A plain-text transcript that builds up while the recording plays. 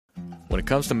When it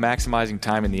comes to maximizing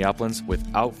time in the uplands,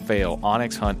 without fail,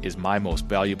 onX Hunt is my most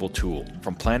valuable tool.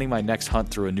 From planning my next hunt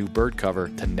through a new bird cover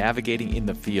to navigating in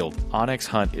the field, onX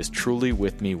Hunt is truly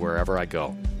with me wherever I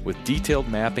go. With detailed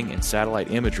mapping and satellite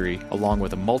imagery, along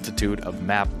with a multitude of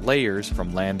map layers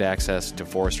from land access to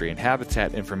forestry and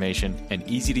habitat information, and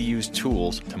easy-to-use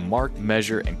tools to mark,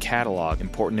 measure, and catalog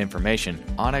important information,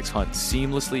 onX Hunt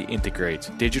seamlessly integrates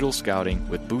digital scouting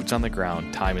with boots on the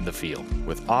ground time in the field.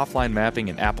 With offline mapping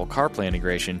and Apple CarPlay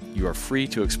integration, you are free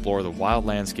to explore the wild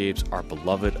landscapes our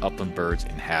beloved upland birds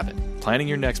inhabit. Planning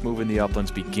your next move in the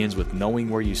uplands begins with knowing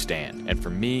where you stand, and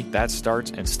for me, that starts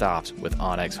and stops with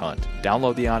onX Hunt.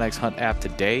 Download the onX Hunt app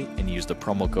today and use the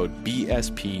promo code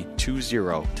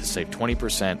BSP20 to save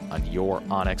 20% on your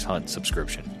onX Hunt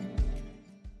subscription.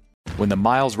 When the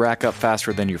miles rack up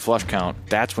faster than your flush count,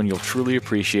 that's when you'll truly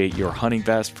appreciate your hunting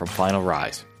vest from Final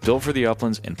Rise. Built for the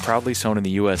uplands and proudly sewn in the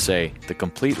USA, the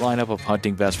complete lineup of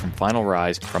hunting vests from Final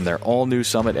Rise, from their all-new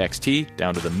Summit XT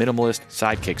down to the minimalist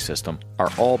Sidekick system,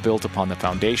 are all built upon the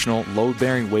foundational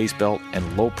load-bearing waist belt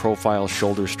and low-profile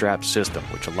shoulder strap system,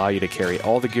 which allow you to carry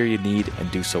all the gear you need and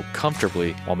do so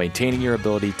comfortably while maintaining your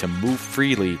ability to move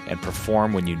freely and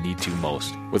perform when you need to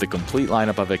most. With a complete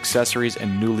lineup of accessories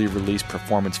and newly released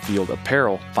performance field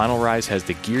apparel, Final Rise has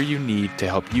the gear you need to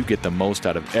help you get the most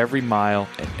out of every mile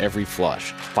and every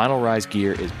flush. Final Rise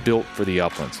gear is built for the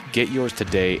uplands. Get yours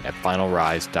today at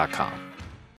finalrise.com.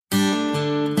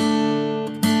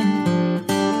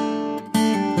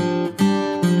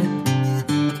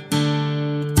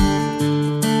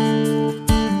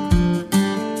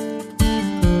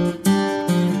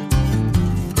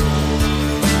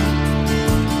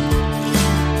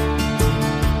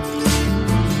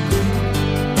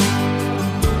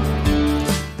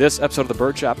 This episode of the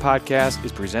Birdshot Podcast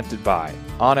is presented by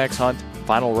onX Hunt,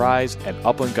 Final Rise, and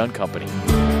Upland Gun Company.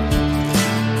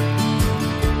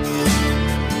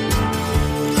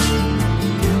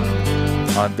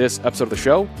 On this episode of the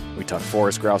show, we talk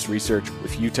forest grouse research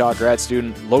with Utah grad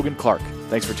student Logan Clark.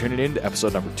 Thanks for tuning in to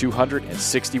episode number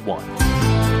 261.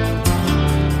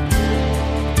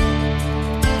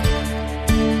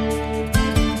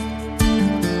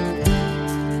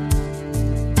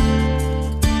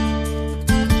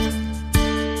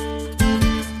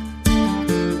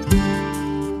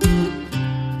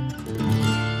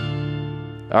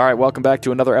 All right, welcome back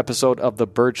to another episode of the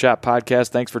Birdshot Podcast.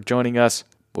 Thanks for joining us.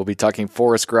 We'll be talking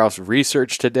forest grouse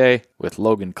research today with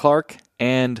Logan Clark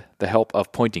and the help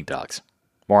of pointing dogs.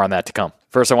 More on that to come.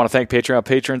 First, I want to thank Patreon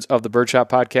patrons of the Birdshot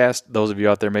Podcast. Those of you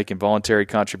out there making voluntary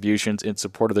contributions in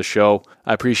support of the show,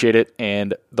 I appreciate it.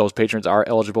 And those patrons are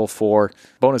eligible for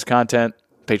bonus content,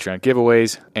 Patreon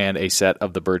giveaways, and a set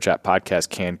of the Birdshot Podcast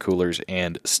can coolers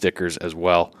and stickers as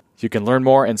well. You can learn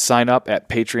more and sign up at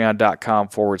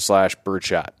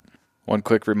patreon.com/birdshot. One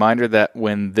quick reminder that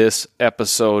when this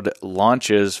episode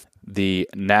launches, the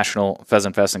National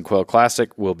Pheasant Fest and Quail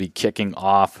Classic will be kicking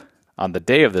off on the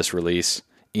day of this release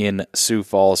in Sioux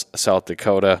Falls, South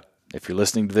Dakota. If you're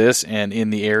listening to this and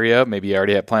in the area, maybe you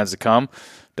already have plans to come,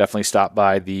 definitely stop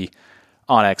by the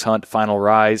onX Hunt, Final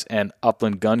Rise, and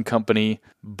Upland Gun Company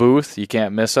booth. You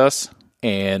can't miss us.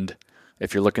 And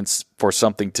if you're looking for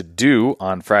something to do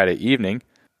on Friday evening,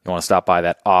 you want to stop by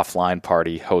that offline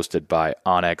party hosted by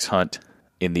onX Hunt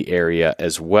in the area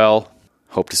as well.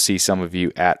 Hope to see some of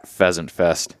you at Pheasant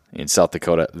Fest in South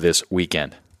Dakota this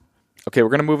weekend. Okay, we're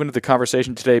going to move into the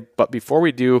conversation today, but before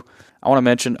we do, I want to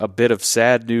mention a bit of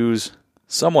sad news,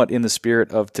 somewhat in the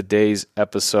spirit of today's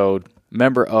episode.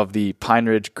 Member of the Pine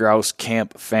Ridge Grouse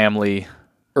Camp family,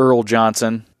 Earl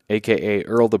Johnson, a.k.a.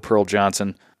 Earl the Pearl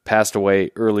Johnson, passed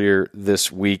away earlier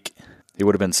this week. He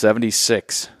would have been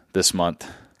 76 this month.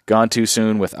 Gone too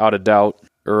soon, without a doubt.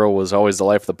 Earl was always the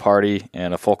life of the party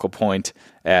and a focal point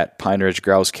at Pine Ridge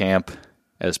Grouse Camp.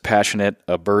 As passionate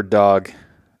a bird dog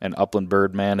and upland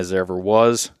bird man as there ever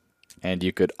was. And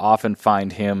you could often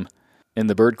find him in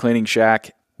the bird cleaning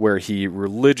shack where he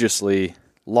religiously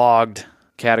logged,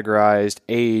 categorized,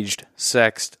 aged,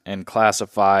 sexed, and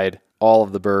classified all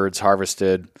of the birds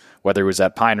harvested, whether it was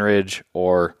at Pine Ridge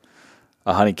or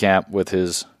a hunting camp with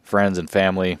his friends and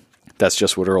family. That's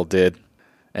just what Earl did.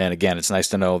 And again, it's nice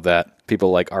to know that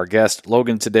people like our guest,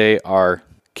 Logan, today are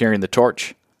carrying the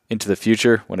torch into the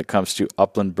future when it comes to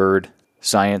upland bird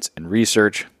science and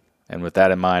research. And with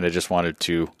that in mind, I just wanted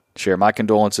to share my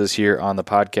condolences here on the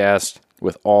podcast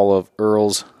with all of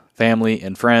Earl's family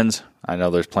and friends. I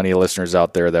know there's plenty of listeners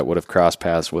out there that would have crossed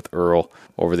paths with Earl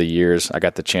over the years. I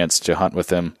got the chance to hunt with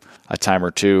him a time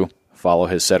or two, follow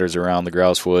his setters around the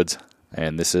grouse woods,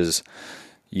 and this is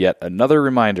yet another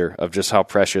reminder of just how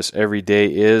precious every day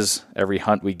is, every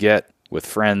hunt we get with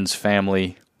friends,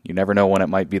 family, You never know when it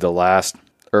might be the last.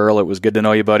 Earl, it was good to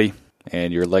know you, buddy,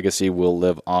 and your legacy will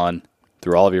live on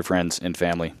through all of your friends and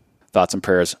family. Thoughts and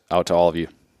prayers out to all of you.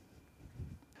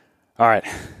 All right,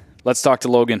 let's talk to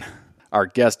Logan, our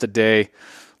guest today.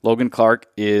 Logan Clark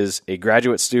is a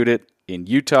graduate student in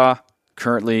Utah,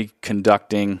 currently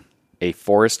conducting a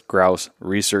forest grouse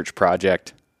research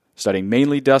project, studying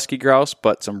mainly dusky grouse,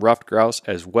 but some ruffed grouse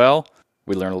as well.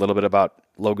 We learn a little bit about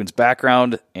Logan's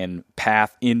background and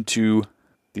path into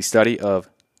the study of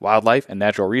wildlife and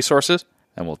natural resources,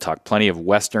 and we'll talk plenty of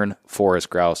western forest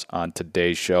grouse on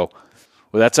today's show.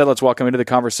 With that said, let's welcome into the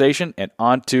conversation and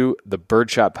onto the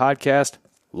Birdshot Podcast,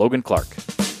 Logan Clark.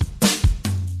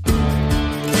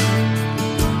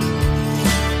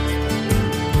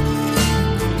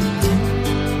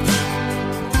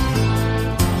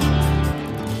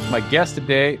 My guest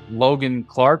today, Logan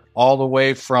Clark, all the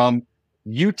way from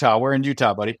Utah. Where in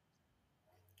Utah, buddy?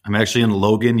 I'm actually in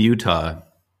Logan, Utah.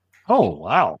 Oh,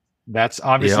 wow. That's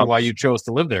obviously why you chose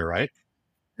to live there, right?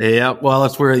 Yeah, well,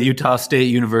 that's where Utah State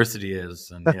University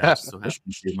is. And yeah, so happens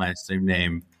to be my same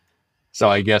name. So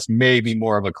I guess maybe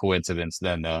more of a coincidence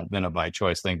than a by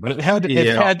choice thing. But it had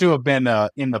to have been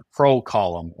in the pro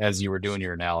column as you were doing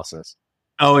your analysis.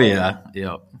 Oh, yeah.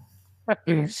 Yeah.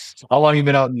 How long have you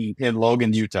been out in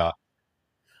Logan, Utah?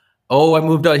 Oh, I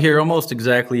moved out here almost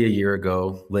exactly a year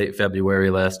ago, late February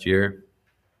last year.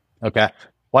 Okay.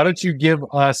 Why don't you give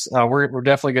us, we're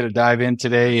definitely going to dive in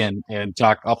today and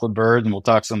talk upland birds, and we'll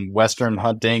talk some western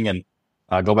hunting and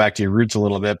go back to your roots a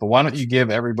little bit. But why don't you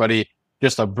give everybody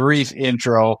just a brief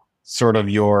intro, sort of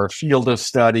your field of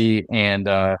study and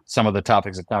some of the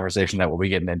topics of conversation that we'll be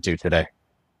getting into today.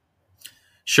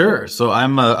 Sure. So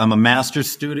I'm a master's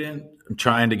student. I'm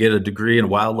trying to get a degree in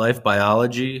wildlife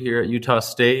biology here at Utah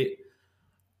State.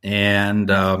 And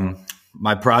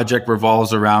my project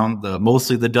revolves around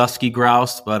mostly the dusky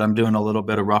grouse, but I'm doing a little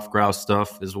bit of rough grouse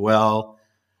stuff as well.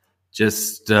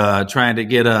 Just trying to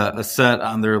get a set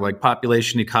on their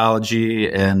population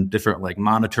ecology and different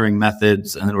monitoring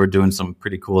methods, and then we're doing some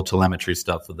pretty cool telemetry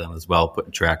stuff with them as well,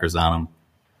 putting trackers on them.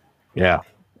 Yeah,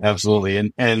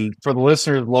 absolutely. And for the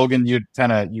listeners, Logan, you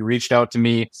reached out to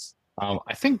me.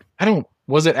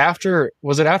 Was it after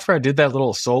I did that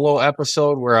little solo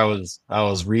episode where I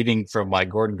was reading from my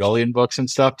Gordon Gullion books and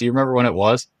stuff? Do you remember when it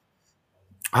was?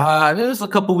 It was a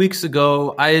couple weeks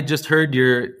ago. I had just heard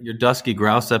your dusky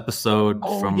grouse episode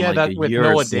from a with year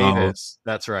Noah or so. Davis.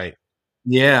 That's right.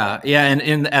 Yeah,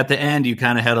 and at the end you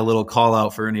kind of had a little call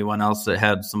out for anyone else that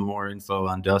had some more info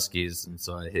on duskies, and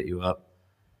so I hit you up.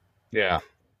 Yeah.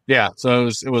 So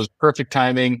it was perfect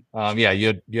timing.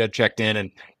 You had checked in,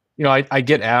 and I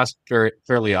get asked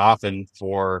fairly often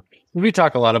we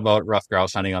talk a lot about rough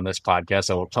grouse hunting on this podcast.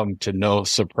 So it will come to no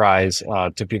surprise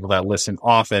to people that listen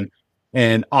often.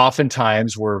 And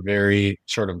oftentimes we're very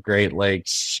sort of Great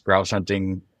Lakes grouse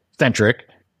hunting centric,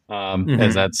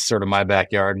 as that's sort of my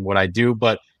backyard and what I do.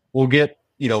 But we'll get,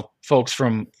 folks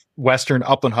from Western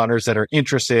upland hunters that are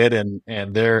interested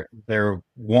and they're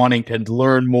wanting to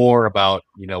learn more about,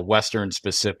 Western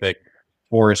specific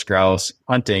forest grouse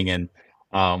hunting. And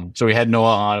so we had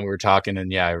Noah on and we were talking,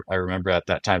 and I remember at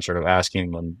that time sort of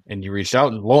asking him, and you reached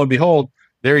out, and lo and behold,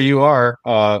 there you are,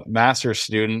 master's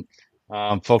student,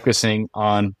 focusing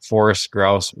on forest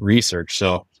grouse research.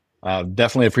 So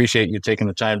definitely appreciate you taking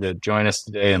the time to join us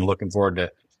today, and looking forward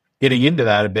to getting into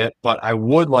that a bit. But I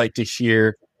would like to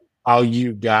hear how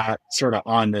you got sort of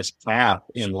on this path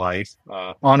in life,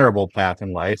 honorable path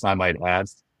in life, I might add.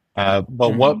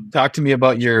 Talk to me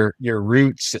about your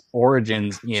roots,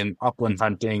 origins in upland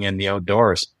hunting and the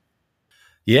outdoors.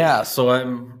 Yeah, so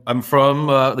I'm from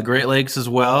the Great Lakes as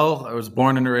well. I was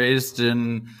born and raised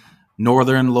in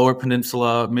northern Lower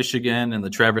Peninsula, Michigan, in the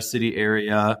Traverse City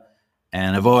area,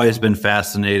 and I've always been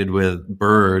fascinated with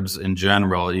birds in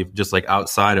general. Just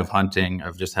outside of hunting,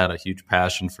 I've just had a huge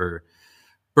passion for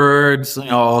birds,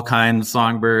 all kinds of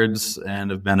songbirds, and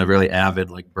have been a really avid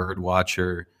bird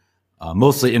watcher.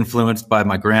 Mostly influenced by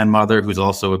my grandmother, who's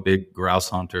also a big grouse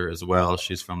hunter as well.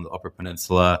 She's from the Upper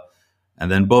Peninsula.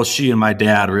 And then both she and my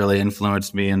dad really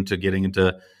influenced me into getting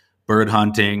into bird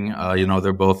hunting.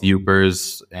 They're both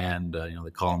Yoopers, and, they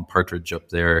call them partridge up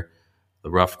there, the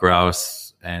rough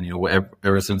grouse. And,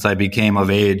 ever since I became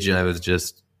of age, I was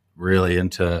just really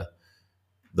into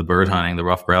the bird hunting, the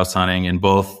rough grouse hunting in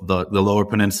both the Lower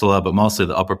Peninsula, but mostly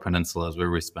the Upper Peninsula is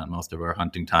where we spent most of our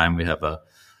hunting time. We have a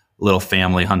little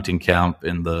family hunting camp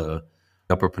in the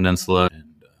Upper Peninsula,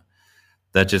 and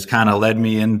that just kind of led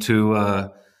me into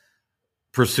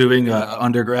pursuing an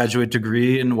undergraduate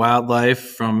degree in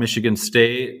wildlife from Michigan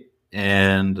State,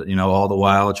 and all the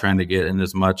while trying to get in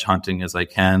as much hunting as I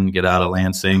can, get out of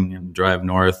Lansing and drive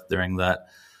north during that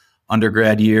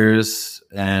undergrad years,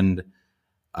 and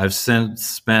I've since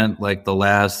spent like the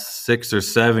last 6 or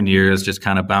 7 years just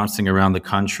kind of bouncing around the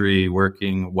country,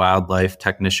 working wildlife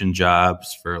technician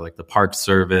jobs for like the Park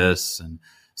Service and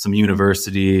some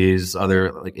universities,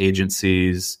 other like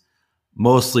agencies,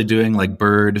 mostly doing like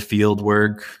bird field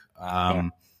work.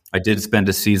 I did spend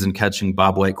a season catching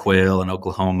bobwhite quail in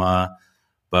Oklahoma,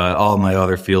 but all my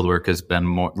other field work has been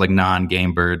more like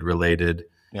non-game bird related.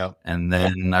 Yeah. And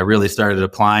then I really started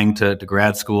applying to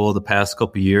grad school the past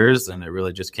couple of years, and it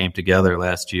really just came together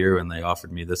last year when they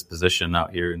offered me this position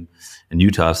out here in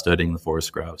Utah studying the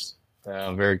forest grouse.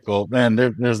 Very cool. Man,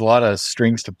 there's a lot of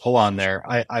strings to pull on there.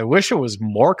 I wish it was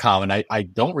more common. I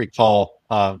don't recall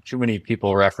too many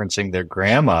people referencing their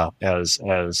grandma as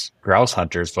grouse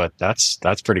hunters, but that's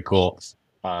pretty cool.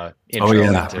 Intro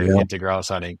into grouse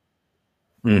hunting.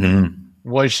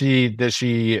 Mm-hmm. Is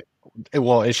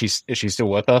she still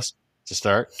with us to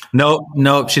start?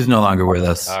 No, she's no longer with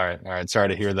us. All right. Sorry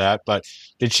to hear that. But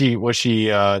was she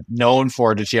known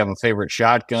for, did she have a favorite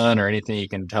shotgun or anything you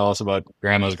can tell us about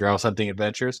grandma's grouse hunting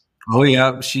adventures? Oh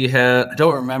yeah. She had, I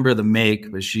don't remember the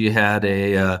make, but she had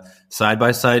a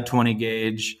side-by-side 20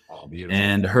 gauge. Oh, beautiful.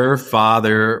 And her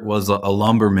father was a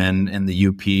lumberman in the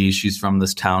UP. She's from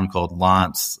this town called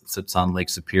Lance. It sits on Lake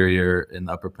Superior in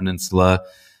the Upper Peninsula.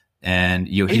 And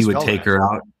he would take her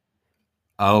out.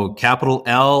 Oh, capital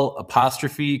L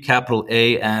apostrophe capital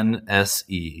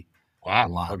ANSE. Wow.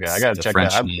 Lance, okay, I got to check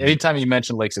that out. Anytime you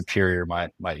mention Lake Superior,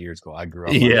 my ears go. I grew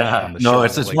up. Yeah. No,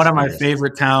 it's one of my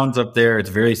favorite towns up there.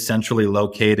 It's very centrally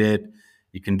located.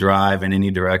 You can drive in any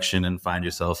direction and find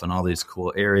yourself in all these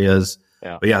cool areas.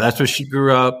 Yeah. But yeah, that's where she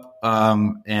grew up.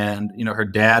 And her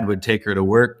dad would take her to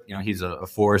work. He's a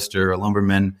forester, a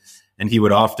lumberman, and she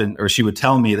would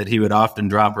tell me that he would often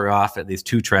drop her off at these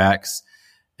 2 tracks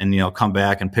and, come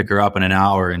back and pick her up in an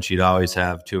hour, and she'd always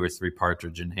have 2 or 3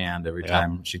 partridge in hand every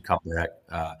time she'd come back.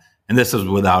 And this was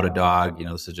without a dog.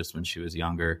 This is just when she was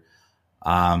younger.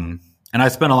 And I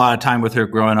spent a lot of time with her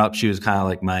growing up. She was kind of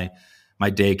like my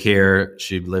daycare.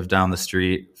 She lived down the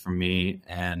street from me,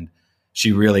 and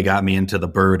she really got me into the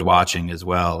bird watching as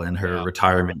well. In her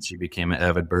retirement, she became an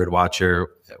avid bird watcher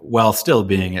while still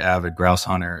being an avid grouse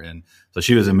hunter. And so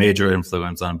she was a major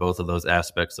influence on both of those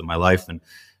aspects of my life, and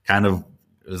kind of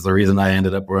is the reason I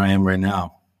ended up where I am right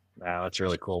now. Wow, that's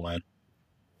really cool, man.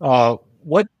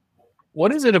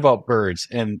 What is it about birds?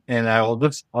 And I'll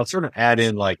sort of add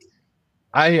in, like,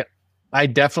 I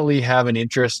definitely have an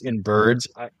interest in birds.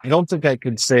 I don't think I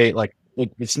could say, like,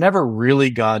 it's never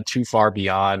really gone too far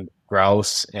beyond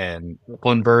grouse and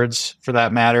woodland birds, for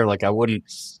that matter. Like, I wouldn't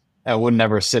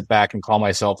ever sit back and call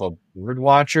myself a bird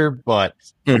watcher, but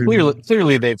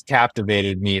clearly they've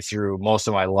captivated me through most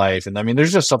of my life. And I mean,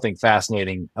 there's just something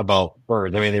fascinating about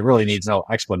birds. I mean, it really needs no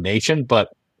explanation, but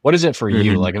what is it for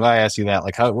you? Like, if I ask you that,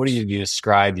 like, what do you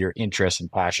describe your interest and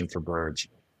passion for birds?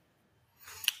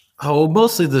 Oh,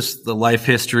 mostly the life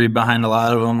history behind a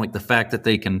lot of them, like the fact that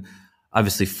they can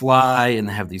obviously fly and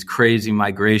they have these crazy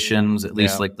migrations, at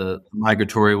least like the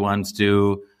migratory ones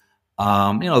do.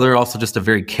 They're also just a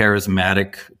very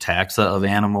charismatic taxa of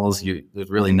animals. There's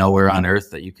really nowhere on earth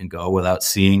that you can go without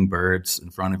seeing birds in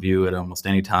front of you at almost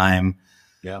any time.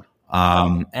 Yeah.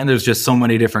 And there's just so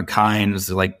many different kinds,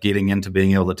 like getting into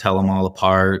being able to tell them all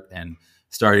apart and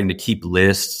starting to keep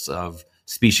lists of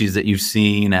species that you've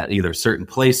seen at either certain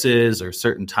places or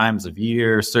certain times of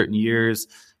year, certain years.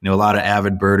 A lot of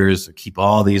avid birders keep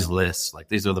all these lists. Like,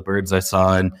 these are the birds I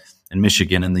saw in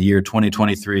Michigan in the year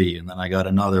 2023. And then I got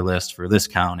another list for this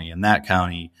county and that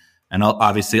county. And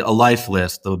obviously a life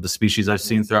list of the species I've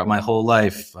seen throughout my whole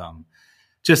life.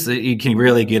 You can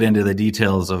really get into the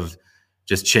details of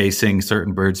just chasing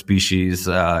certain bird species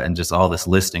and just all this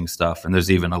listing stuff. And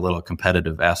there's even a little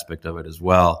competitive aspect of it as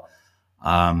well.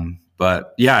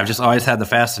 But yeah, I've just always had the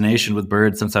fascination with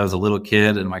birds since I was a little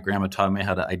kid. And my grandma taught me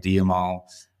how to ID them all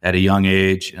at a young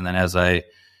age. And then as I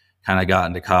kind of got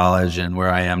into college and where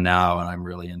I am now, and I'm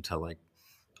really into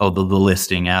the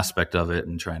listing aspect of it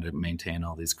and trying to maintain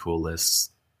all these cool lists.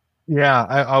 Yeah,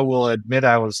 I will admit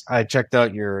I checked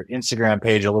out your Instagram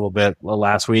page a little bit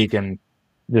last week, and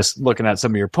just looking at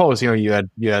some of your posts, you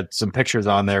had some pictures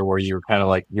on there where you were kind of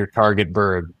like your target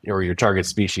bird or your target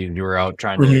species. You were out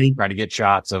trying to get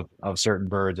shots of certain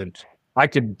birds, and I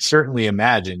could certainly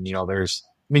imagine,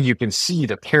 you can see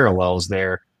the parallels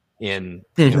there in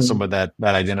someone that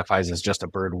identifies as just a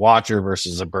bird watcher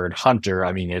versus a bird hunter.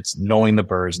 I mean, it's knowing the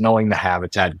birds, knowing the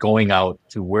habitat, going out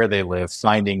to where they live,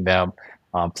 finding them.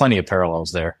 Plenty of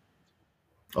parallels there.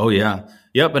 Oh, yeah.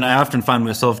 Yep. And I often find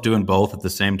myself doing both at the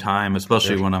same time,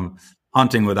 especially when I'm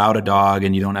hunting without a dog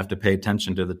and you don't have to pay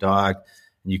attention to the dog.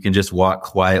 You can just walk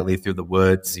quietly through the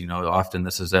woods. Often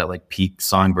this is at like peak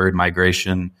songbird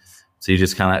migration. So you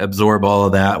just kind of absorb all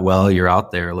of that while you're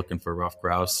out there looking for rough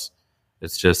grouse.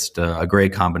 It's just a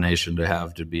great combination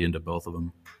to be into both of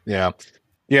them. Yeah.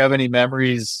 Do you have any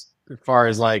memories as far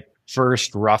as like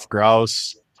first rough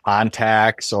grouse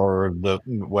contacts, or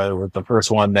whether it was the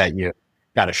first one that you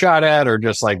got a shot at, or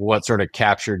just like what sort of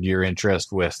captured your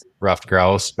interest with ruffed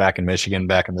grouse back in Michigan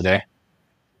back in the day?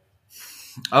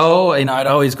 Oh, I'd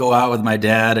always go out with my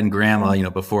dad and grandma,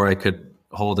 before I could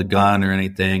hold a gun or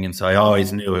anything. And so I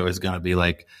always knew it was going to be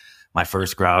like my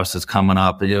first grouse is coming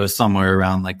up. It was somewhere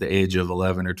around like the age of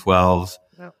 11 or 12.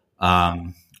 Yep.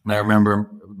 And I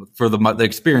remember for the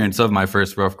experience of my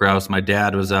first rough grouse, my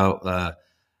dad was out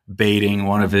baiting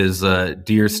one of his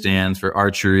deer stands for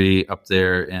archery up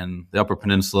there in the Upper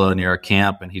Peninsula near our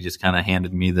camp. And he just kind of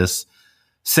handed me this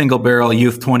single barrel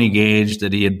youth 20 gauge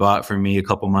that he had bought for me a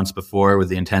couple months before with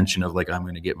the intention of like, I'm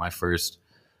going to get my first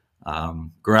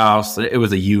grouse. It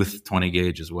was a youth 20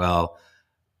 gauge as well.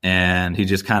 And he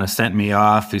just kind of sent me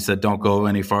off. He said, don't go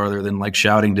any farther than like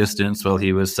shouting distance while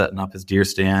he was setting up his deer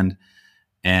stand.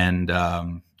 And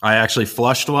I actually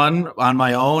flushed one on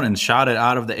my own and shot it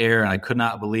out of the air. And I could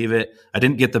not believe it. I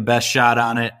didn't get the best shot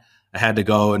on it. I had to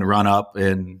go and run up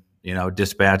and,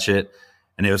 dispatch it.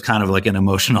 And it was kind of like an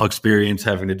emotional experience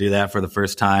having to do that for the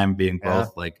first time, being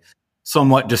both like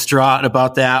somewhat distraught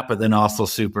about that, but then also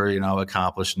super,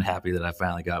 accomplished and happy that I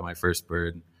finally got my first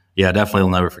bird. Yeah, definitely will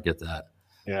never forget that.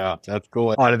 Yeah, that's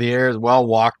cool. Out of the air as well,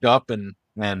 walked up and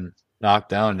knocked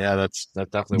down. Yeah, that's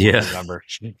definitely what I remember.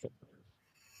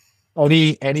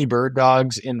 Any bird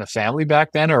dogs in the family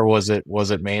back then, or was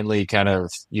it mainly kind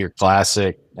of your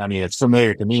classic? I mean, it's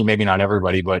familiar to me, maybe not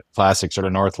everybody, but classic sort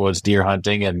of Northwoods deer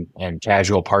hunting and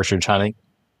casual partridge hunting.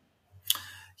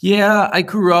 Yeah, I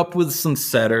grew up with some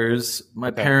setters.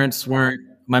 My parents weren't.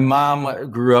 My mom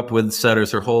grew up with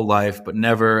setters her whole life, but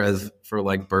never as for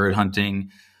like bird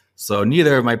hunting. So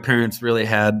neither of my parents really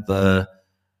had the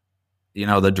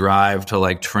drive to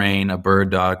like train a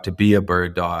bird dog to be a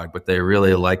bird dog, but they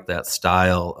really liked that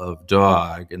style of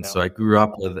dog. And so I grew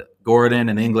up with Gordon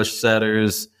and English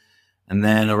setters. And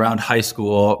then around high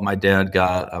school, my dad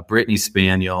got a Brittany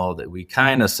Spaniel that we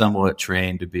kind of somewhat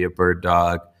trained to be a bird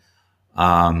dog.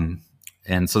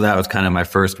 And so that was kind of my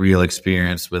first real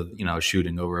experience with,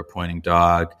 shooting over a pointing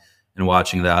dog and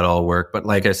watching that all work. But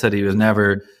like I said, he was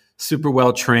never super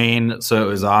well trained, so it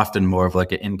was often more of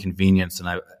like an inconvenience.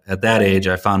 And at that age,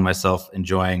 I found myself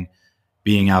enjoying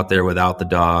being out there without the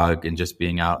dog and just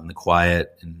being out in the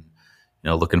quiet and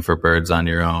looking for birds on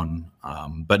your own.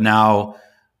 But now,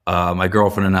 my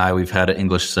girlfriend and I, we've had an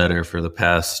English setter for the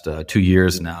past 2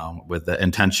 years now, with the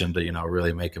intention to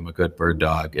really make him a good bird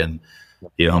dog. And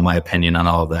my opinion on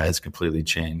all of that has completely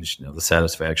changed. The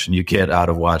satisfaction you get out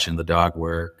of watching the dog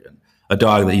work, and a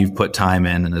dog that you've put time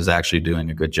in and is actually doing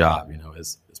a good job,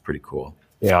 is pretty cool.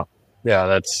 Yeah. Yeah.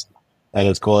 That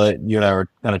is cool. You and I were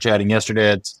kind of chatting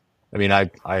yesterday.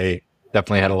 I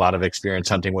definitely had a lot of experience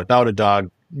hunting without a dog,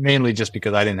 mainly just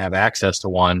because I didn't have access to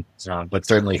one, but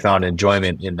certainly found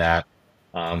enjoyment in that.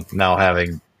 Now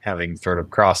having sort of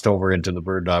crossed over into the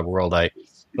bird dog world, I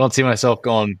don't see myself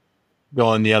going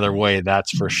the other way.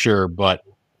 That's for sure. But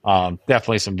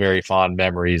definitely some very fond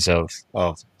memories of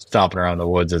stomping around the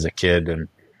woods as a kid, and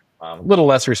a little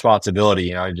less responsibility.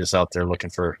 You're just out there looking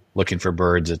for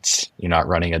birds. You're not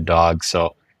running a dog.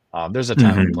 So there's a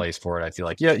time and place for it. I feel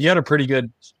like you had a pretty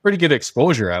good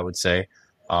exposure, I would say.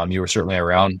 You were certainly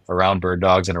around bird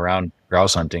dogs and around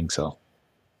grouse hunting. So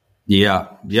yeah,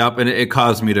 yep. And it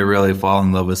caused me to really fall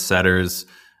in love with setters.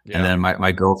 Yeah. And then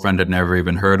my girlfriend had never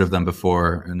even heard of them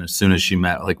before. And as soon as she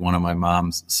met like one of my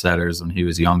mom's setters when he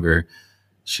was younger,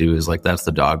 she was like, that's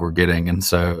the dog we're getting. And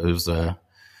so it was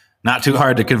not too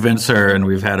hard to convince her. And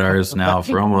we've had ours now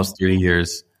for almost 3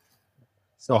 years.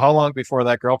 So how long before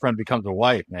that girlfriend becomes a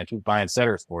wife, man? She's buying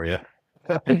setters for you.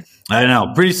 I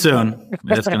know. Pretty soon.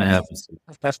 That's going to happen.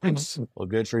 Well,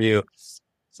 good for you.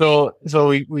 So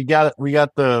we got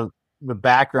the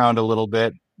background a little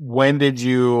bit. When did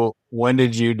you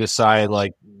decide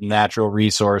like natural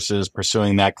resources,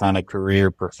 pursuing that kind of career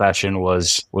profession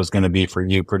was going to be for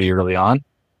you pretty early on?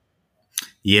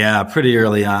 Yeah, pretty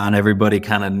early on. Everybody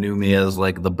kind of knew me as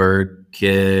like the bird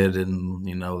kid and,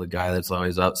 the guy that's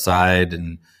always outside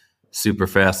and super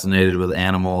fascinated with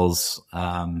animals.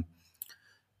 And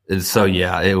so,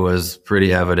 yeah, it was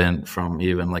pretty evident from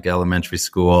even like elementary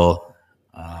school.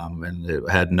 And it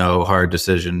had no hard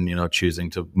decision, choosing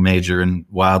to major in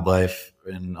wildlife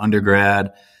in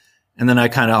undergrad. And then I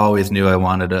kind of always knew I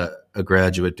wanted a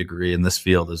graduate degree in this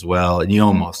field as well. And you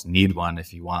almost need one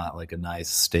if you want like a nice,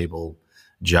 stable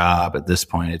job at this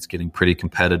point. It's getting pretty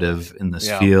competitive in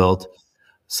this field.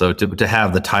 So to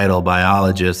have the title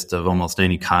biologist of almost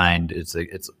any kind, it's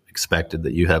expected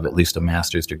that you have at least a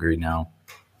master's degree now.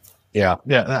 Yeah.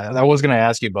 I was going to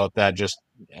ask you about that.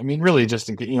 Really,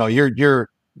 you're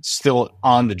still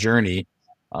on the journey,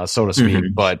 so to speak.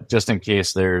 Mm-hmm. But just in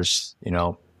case there's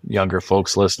younger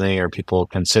folks listening or people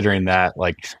considering that,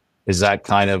 like, is that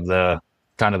kind of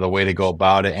the way to go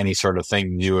about it? Any sort of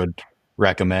thing you would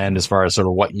recommend as far as sort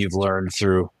of what you've learned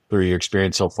through your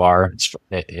experience so far,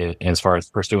 as far as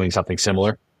pursuing something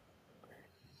similar?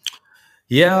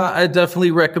 Yeah, I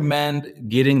definitely recommend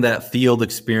getting that field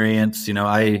experience.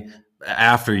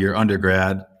 After your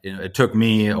undergrad, it took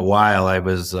me a while. I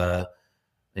was, I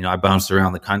bounced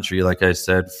around the country, like I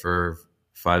said, for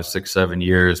 5, 6, 7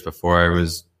 years before I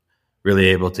was really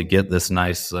able to get this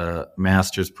nice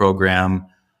master's program.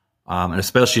 And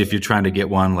especially if you're trying to get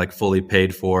one like fully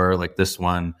paid for, like this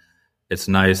one, it's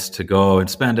nice to go and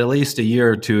spend at least a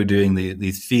year or two doing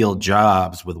these field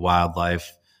jobs with wildlife.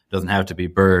 It doesn't have to be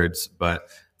birds, but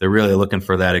they're really looking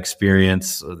for that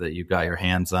experience so that you got your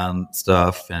hands on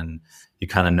stuff and you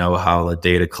kind of know how the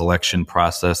data collection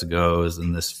process goes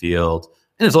in this field.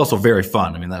 And it's also very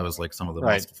fun. I mean, that was like some of the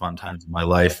most fun times of my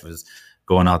life, was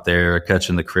going out there,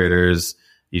 catching the critters.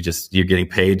 You're getting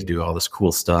paid to do all this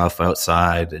cool stuff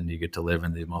outside, and you get to live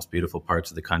in the most beautiful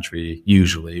parts of the country,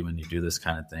 usually, when you do this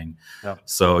kind of thing. Yeah.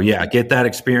 So yeah, get that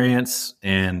experience.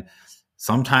 And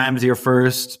sometimes your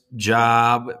first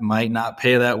job might not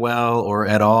pay that well or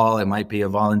at all. It might be a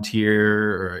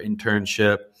volunteer or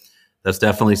internship. That's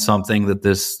definitely something that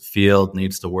this field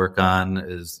needs to work on,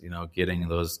 is, getting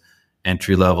those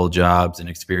entry-level jobs and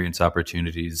experience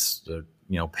opportunities to,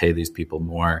 pay these people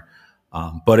more.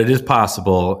 But it is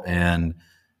possible. And,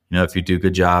 if you do a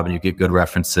good job and you get good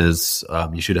references,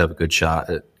 you should have a good shot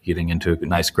at getting into a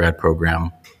nice grad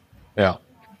program. Yeah.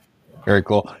 Very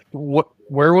cool.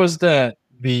 Where was the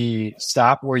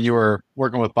stop where you were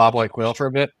working with bobwhite quail for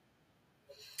a bit?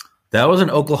 That was in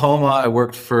Oklahoma. I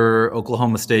worked for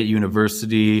Oklahoma State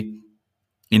University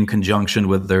in conjunction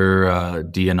with their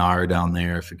DNR down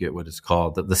there. I forget what it's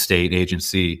called, the state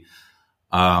agency.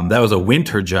 That was a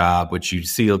winter job, which you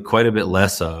see quite a bit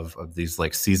less of these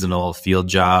like seasonal field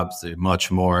jobs. They're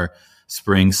much more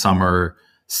spring, summer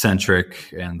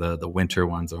centric, and the winter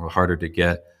ones are harder to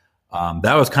get.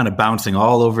 That was kind of bouncing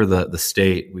all over the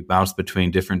state. We bounced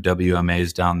between different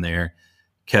WMAs down there,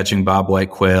 catching bobwhite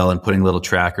quail and putting little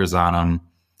trackers on them.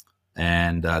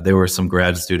 And there were some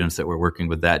grad students that were working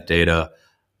with that data,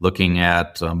 looking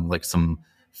at like some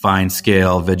fine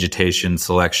scale vegetation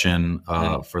selection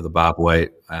for the bobwhite,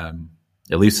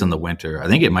 at least in the winter. I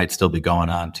think it might still be going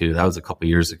on too. That was a couple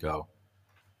years ago.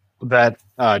 That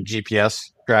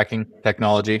GPS tracking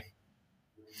technology.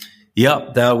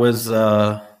 Yep, that was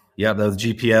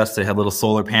GPS. They had little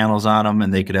solar panels on them,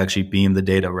 and they could actually beam the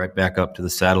data right back up to the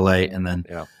satellite, and then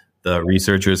the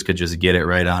researchers could just get it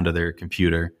right onto their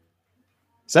computer.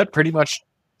 Is that pretty much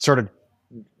sort of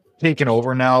taken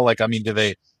over now? Like, I mean,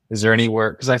 is there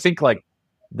anywhere? Because I think like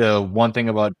the one thing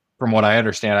about, from what I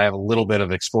understand, I have a little bit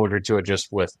of exposure to it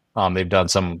just with, they've done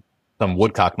some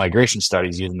woodcock migration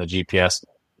studies using the GPS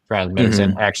transmitters.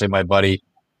 Mm-hmm. And actually my buddy,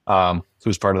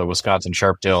 who's part of the Wisconsin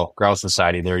Sharp-tailed Grouse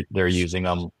Society, they're using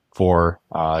them for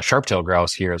sharp-tailed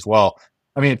grouse here as well.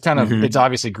 I mean, it's kind of, it's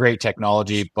obviously great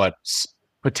technology, but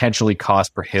potentially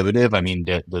cost prohibitive. I mean,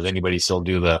 does anybody still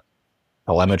do the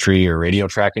telemetry or radio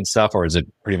tracking stuff, or is it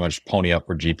pretty much pony up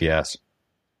for GPS?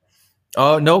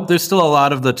 Oh, no, there's still a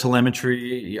lot of the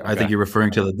telemetry. Okay. I think you're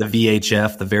referring to the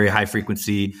VHF, the very high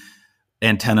frequency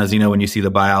antennas. When you see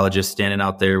the biologist standing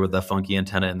out there with the funky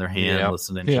antenna in their hand,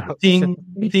 listening to ding,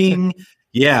 ding.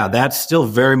 Yeah, that's still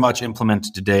very much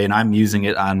implemented today. And I'm using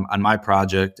it on my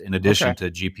project in addition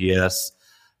to GPS,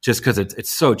 just because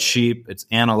it's so cheap. It's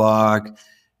analog.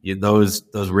 Those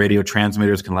radio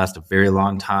transmitters can last a very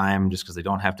long time just because they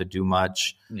don't have to do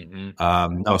much.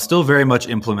 Mm-hmm. No, still very much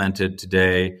implemented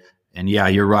today. And yeah,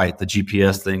 you're right. The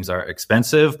GPS things are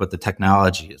expensive, but the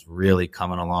technology is really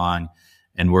coming along.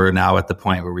 And we're now at the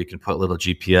point where we can put little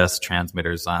GPS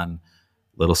transmitters on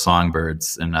little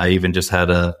songbirds. And I even just had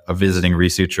a visiting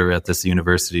researcher at this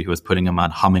university who was putting them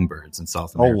on hummingbirds in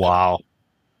South America. Oh, wow.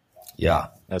 Yeah.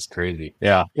 That's crazy.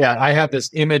 Yeah. I have this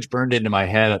image burned into my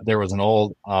head. There was an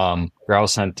old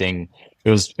grouse hunting. It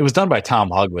was done by Tom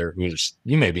Hugler, who's,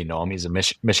 you maybe know him. He's a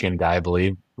Michigan guy, I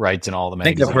believe, writes in all the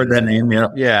magazines. I think I've heard that name.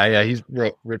 Yeah. He's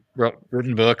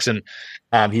written books, and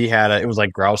he had it was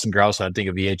like Grouse and Grouse Hunting,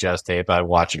 a VHS tape. I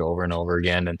watched it over and over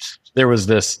again, and there was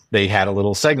they had a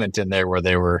little segment in there where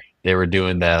they were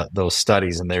doing those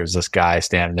studies, and there was this guy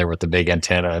standing there with the big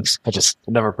antenna, and I just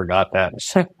never forgot that.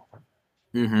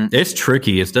 It's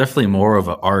tricky. It's definitely more of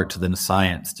an art than a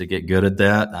science to get good at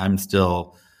that. I'm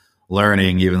still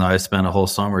learning, even though I spent a whole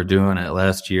summer doing it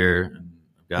last year. I've got to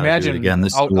do it Imagine again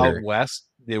this out year. west,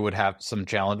 they would have some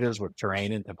challenges with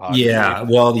terrain and topography. Yeah,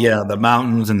 well, yeah, the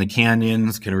mountains and the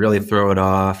canyons can really throw it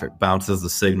off. It bounces the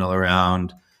signal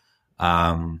around.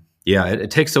 Yeah, it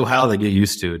takes a while to get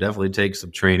used to. It definitely takes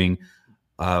some training.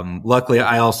 Luckily,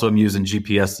 I also am using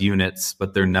GPS units,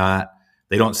 but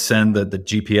they don't send the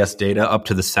GPS data up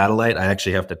to the satellite. I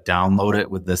actually have to download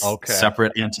it with this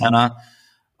separate antenna.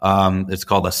 It's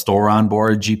called a store on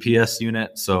board GPS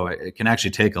unit. So it can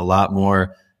actually take a lot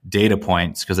more data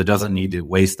points because it doesn't need to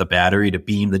waste the battery to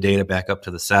beam the data back up to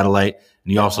the satellite.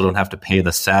 And you also don't have to pay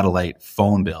the satellite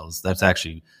phone bills. That's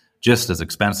actually just as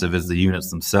expensive as the units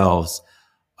themselves.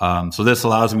 So this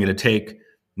allows me to take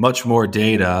much more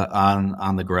data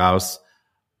on the grouse,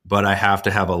 but I have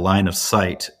to have a line of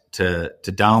sight to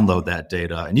download that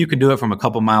data. And you can do it from a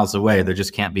couple miles away. There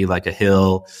just can't be like a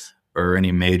hill or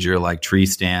any major like tree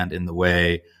stand in the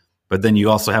way. But then you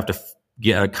also have to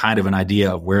get a kind of an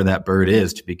idea of where that bird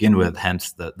is to begin with,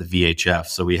 hence the VHF.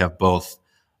 So we have both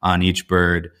on each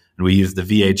bird, and we use the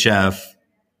VHF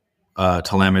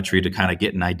telemetry to kind of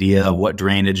get an idea of what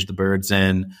drainage the bird's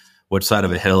in, what side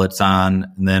of a hill it's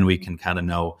on, and then we can kind of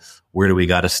know where do we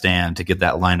got to stand to get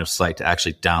that line of sight to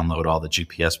actually download all the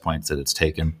GPS points that it's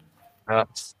taken.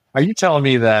 Are you telling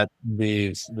me that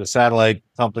the satellite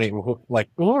company, who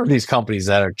are these companies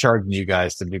that are charging you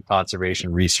guys to do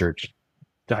conservation research?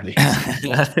 I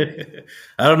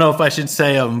don't know if I should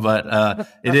say them, but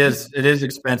it is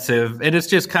expensive. It is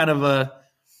just kind of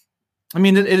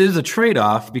it is a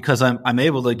trade-off because I'm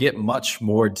able to get much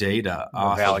more data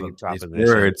off of these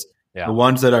birds. Yeah. The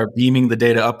ones that are beaming the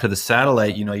data up to the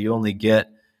satellite, you only get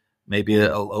maybe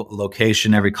a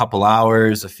location every couple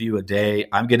hours, a few a day.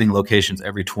 I'm getting locations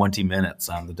every 20 minutes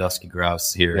on the dusky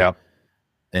grouse here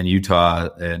in Utah,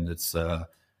 and it's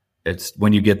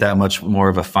when you get that much more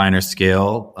of a finer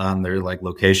scale on their like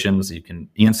locations, you can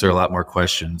answer a lot more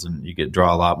questions and you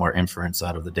draw a lot more inference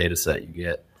out of the data set you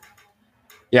get.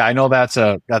 Yeah, I know that's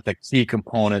a key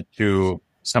component to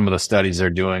some of the studies they're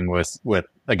doing with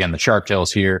again the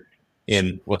sharptails here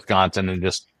in Wisconsin, and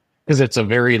just because it's a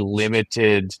very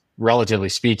limited, relatively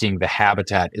speaking, the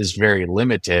habitat is very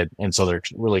limited, and so they're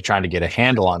really trying to get a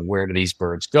handle on where do these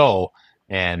birds go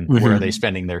and where are they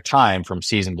spending their time from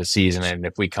season to season. And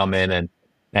if we come in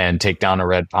and take down a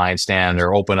red pine stand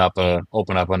or open up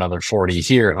another 40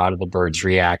 here, how do the birds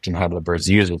react and how do the birds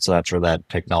use it? So that's where that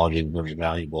technology is very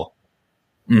valuable.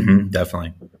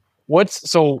 Definitely.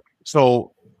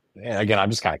 So again, I'm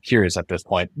just kind of curious at this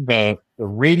point. The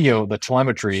radio, the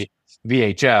telemetry,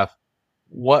 VHF,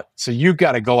 so you've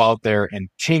got to go out there and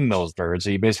ping those birds.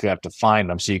 So you basically have to find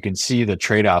them so you can see the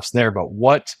trade-offs there. But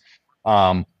what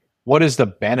is the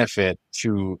benefit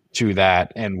to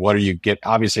that? And what do you get?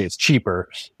 Obviously it's cheaper.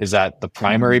 Is that the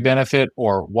primary benefit,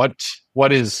 or what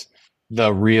is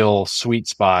the real sweet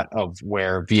spot of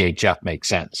where VHF makes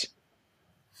sense?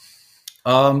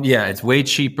 Yeah, it's way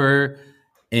cheaper.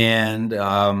 And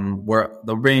where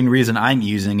the main reason I'm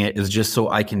using it is just so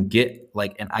I can get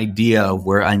like an idea of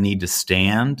where I need to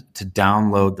stand to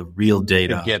download the real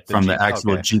data from the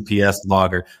actual GPS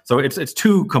logger. So it's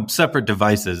two separate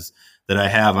devices that I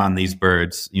have on these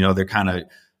birds. They're kind of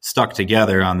stuck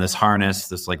together on this harness,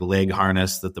 this like leg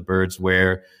harness that the birds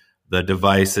wear. The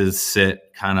devices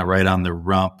sit kind of right on the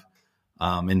rump,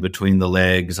 in between the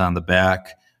legs on the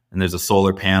back. And there's a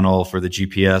solar panel for the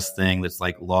GPS thing that's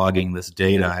like logging this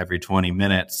data every 20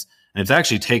 minutes. And it's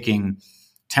actually taking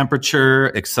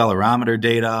temperature, accelerometer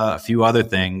data, a few other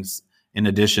things in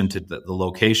addition to the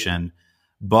location.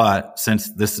 But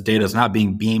since this data is not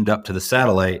being beamed up to the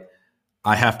satellite,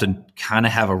 I have to kind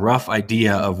of have a rough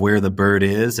idea of where the bird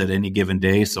is at any given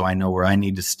day, so I know where I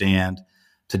need to stand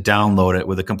to download it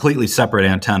with a completely separate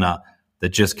antenna that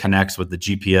just connects with the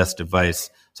GPS device.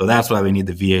 So that's why we need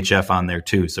the VHF on there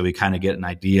too. So we kind of get an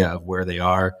idea of where they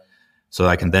are, so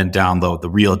I can then download the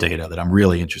real data that I'm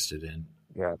really interested in.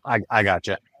 Yeah, I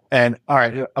gotcha. And all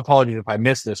right, apologies if I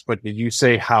missed this, but did you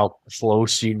say how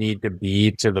close you need to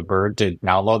be to the bird to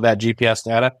download that GPS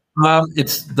data?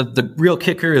 It's the real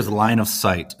kicker is line of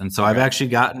sight. And so I've actually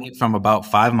gotten it from about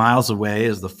 5 miles away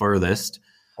is the furthest.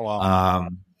 Oh, wow.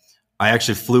 I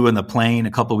actually flew in the plane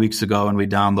a couple of weeks ago and we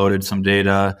downloaded some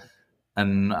data,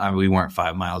 and we weren't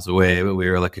 5 miles away, but we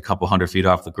were like a couple 100 feet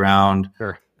off the ground.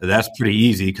 Sure. That's pretty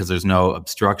easy because there's no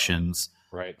obstructions.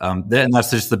 Right. Then that's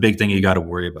just the big thing you got to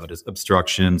worry about is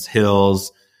obstructions,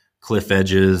 hills, cliff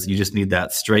edges. You just need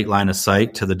that straight line of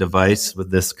sight to the device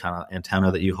with this kind of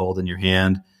antenna that you hold in your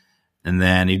hand. And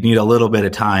then you'd need a little bit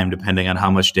of time, depending on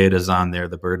how much data is on there.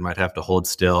 The bird might have to hold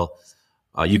still.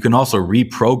 You can also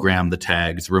reprogram the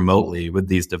tags remotely with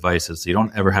these devices, so you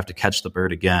don't ever have to catch the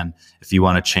bird again if you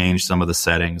want to change some of the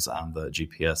settings on the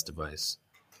GPS device.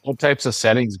 What types of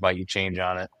settings might you change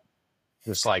on it?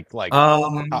 Just like what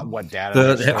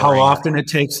data? How often it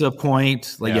takes a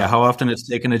point, how often it's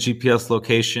taken a GPS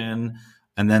location.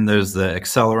 And then there's the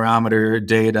accelerometer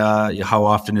data. How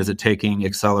often is it taking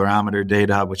accelerometer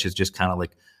data, which is just kind of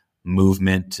like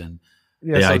movement and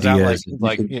the idea is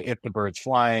like if the bird's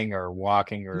flying or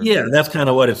walking or that's kind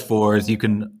of what it's for. Is you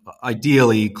can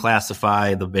ideally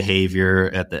classify the behavior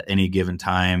at any given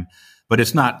time, but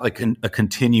it's not like a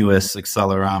continuous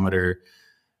accelerometer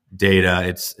data.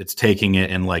 It's taking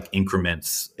it in like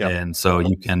increments. Yep. And so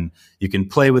you can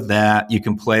play with that. You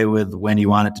can play with when you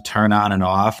want it to turn on and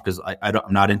off, because I'm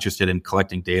not interested in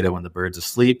collecting data when the bird's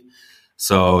asleep.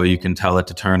 So you can tell it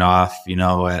to turn off,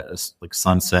 at like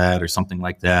sunset or something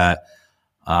like that.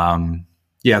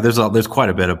 There's quite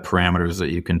a bit of parameters that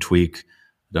you can tweak.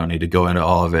 Don't need to go into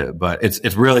all of it, but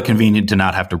it's really convenient to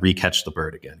not have to recatch the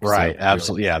bird again. Right.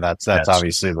 Absolutely. Yeah. That's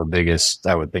obviously the biggest,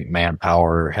 I would think,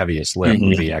 manpower, heaviest lift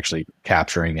would be actually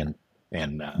capturing and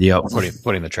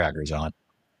putting the trackers on.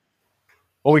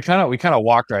 Well, we kind of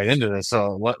walked right into this.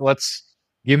 So let's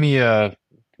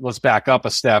back up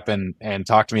a step and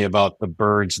talk to me about the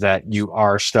birds that you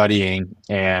are studying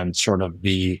and sort of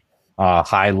the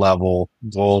high level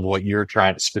goal of what you're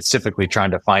specifically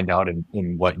trying to find out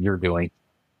in what you're doing.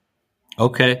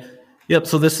 Okay. Yep.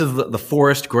 So this is the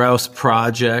Forest Grouse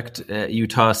Project at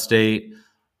Utah State.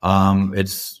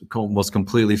 It's was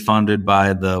completely funded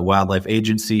by the Wildlife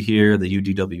Agency here, the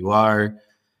UDWR,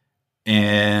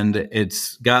 and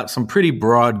it's got some pretty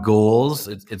broad goals.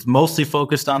 It's mostly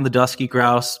focused on the dusky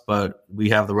grouse, but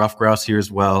we have the rough grouse here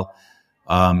as well.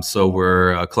 So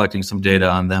we're collecting some data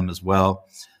on them as well.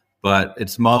 But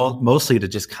it's mostly to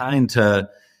just kind of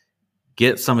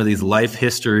get some of these life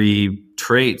history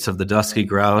traits of the dusky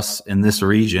grouse in this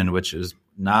region, which is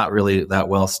not really that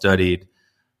well studied.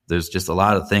 There's just a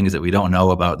lot of things that we don't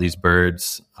know about these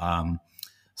birds.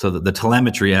 So the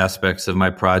telemetry aspects of my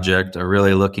project are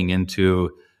really looking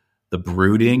into the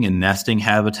brooding and nesting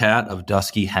habitat of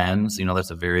dusky hens.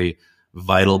 That's a very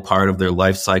vital part of their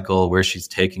life cycle, where she's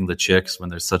taking the chicks when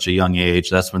they're such a young age.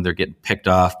 That's when they're getting picked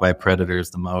off by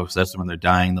predators the most. That's when they're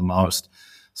dying the most.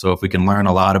 So if we can learn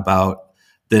a lot about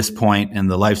this point in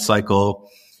the life cycle,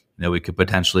 we could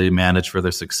potentially manage for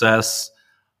their success.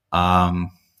 And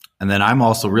then I'm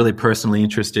also really personally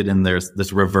interested in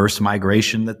this reverse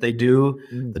migration that they do.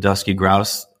 The dusky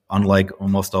grouse, unlike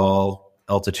almost all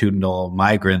altitudinal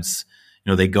migrants,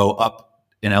 they go up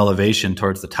in elevation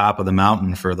towards the top of the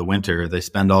mountain for the winter. They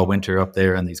spend all winter up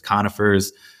there in these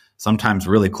conifers, sometimes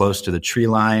really close to the tree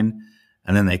line.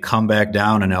 And then they come back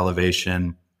down in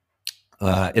elevation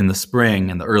in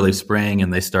the early spring,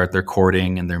 and they start their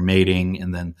courting and their mating.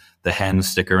 And then the hens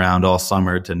stick around all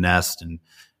summer to nest and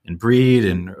breed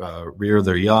and rear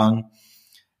their young.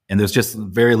 And there's just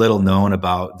very little known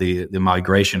about the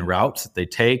migration routes that they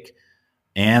take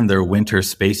and their winter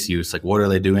space use. Like, what are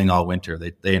they doing all winter?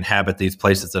 They inhabit these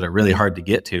places that are really hard to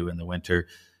get to in the winter.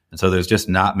 And so there's just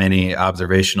not many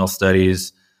observational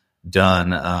studies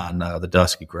done on the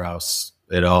dusky grouse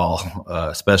at all,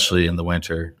 especially in the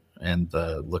winter, and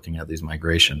looking at these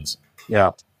migrations.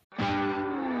 Yeah.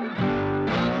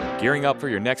 Gearing up for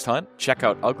your next hunt? Check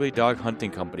out Ugly Dog Hunting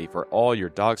Company for all your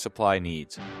dog supply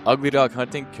needs. Ugly Dog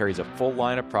Hunting carries a full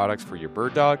line of products for your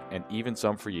bird dog and even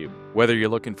some for you. Whether you're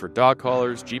looking for dog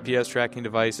collars, GPS tracking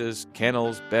devices,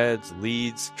 kennels, beds,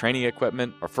 leads, training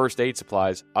equipment, or first aid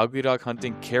supplies, Ugly Dog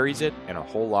Hunting carries it and a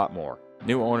whole lot more.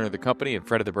 New owner of the company and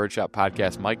friend of the Birdshot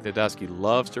podcast, Mike Nadusky,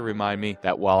 loves to remind me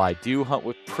that while I do hunt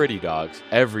with pretty dogs,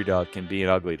 every dog can be an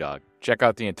ugly dog. Check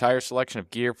out the entire selection of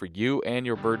gear for you and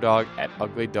your bird dog at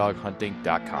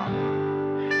uglydoghunting.com.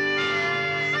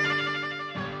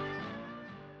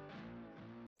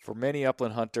 For many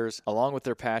upland hunters, along with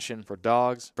their passion for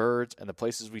dogs, birds, and the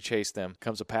places we chase them,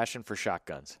 comes a passion for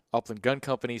shotguns. Upland Gun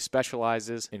Company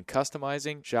specializes in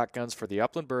customizing shotguns for the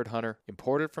upland bird hunter,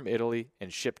 imported from Italy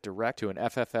and shipped direct to an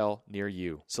FFL near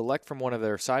you. Select from one of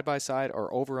their side-by-side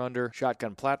or over-under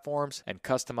shotgun platforms and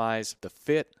customize the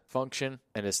fit, function,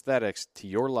 and aesthetics to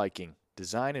your liking.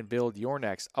 Design and build your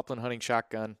next upland hunting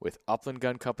shotgun with Upland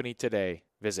Gun Company today.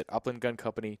 Visit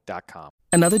uplandguncompany.com.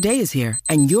 Another day is here,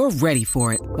 and you're ready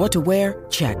for it. What to wear?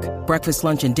 Check. Breakfast,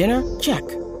 lunch, and dinner? Check.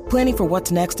 Planning for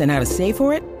what's next and how to save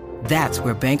for it? That's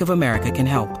where Bank of America can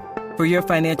help. For your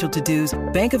financial to-dos,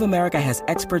 Bank of America has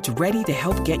experts ready to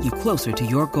help get you closer to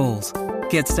your goals.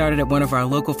 Get started at one of our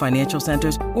local financial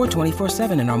centers or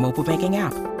 24/7 in our mobile banking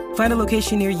app. Find a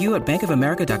location near you at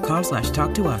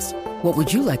bankofamerica.com/talktous. What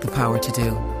would you like the power to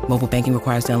do? Mobile banking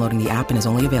requires downloading the app and is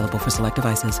only available for select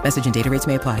devices. Message and data rates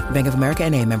may apply. Bank of America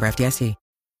N.A., member FDIC.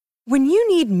 When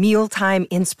you need mealtime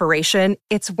inspiration,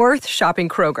 it's worth shopping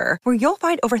Kroger, where you'll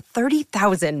find over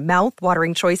 30,000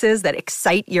 mouth-watering choices that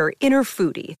excite your inner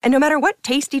foodie. And no matter what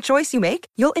tasty choice you make,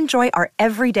 you'll enjoy our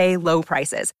everyday low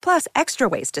prices, plus extra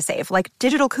ways to save, like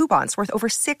digital coupons worth over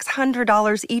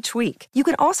 $600 each week. You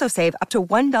can also save up to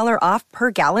 $1 off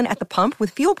per gallon at the pump with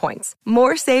fuel points.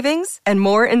 More savings and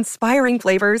more inspiring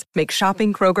flavors make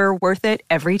shopping Kroger worth it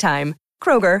every time.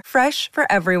 Kroger, fresh for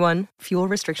everyone. Fuel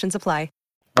restrictions apply.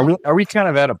 Are we kind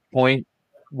of at a point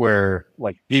where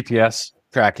like GPS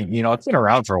tracking, it's been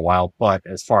around for a while, but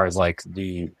as far as like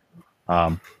the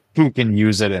who can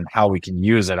use it and how we can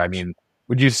use it, I mean,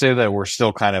 would you say that we're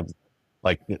still kind of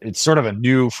like it's sort of a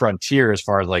new frontier as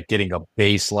far as like getting a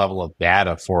base level of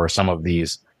data for some of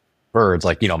these birds?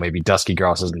 Like, maybe dusky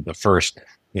grouse isn't the first,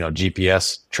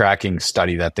 GPS tracking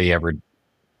study that they ever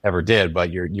did,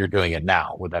 but you're doing it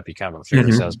now. Would that be kind of a fair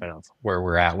assessment of where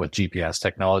we're at with GPS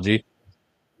technology?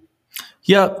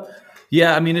 Yep.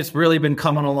 Yeah. I mean, it's really been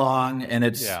coming along, and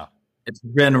it's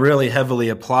been really heavily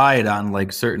applied on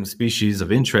like certain species of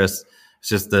interest. It's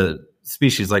just the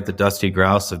species like the dusky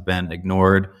grouse have been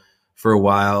ignored for a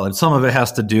while. And some of it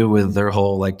has to do with their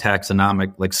whole like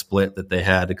taxonomic like split that they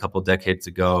had a couple decades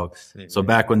ago. So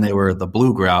back when they were the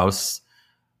blue grouse,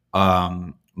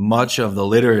 much of the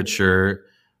literature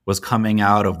was coming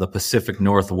out of the Pacific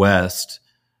Northwest.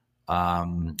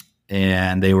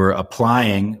 And they were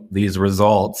applying these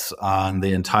results on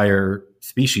the entire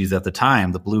species at the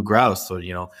time, the blue grouse. So,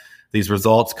 these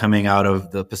results coming out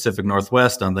of the Pacific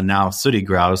Northwest on the now sooty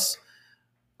grouse,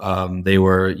 they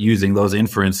were using those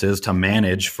inferences to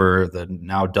manage for the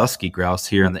now dusky grouse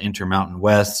here in the Intermountain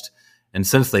West. And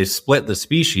since they split the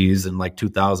species in like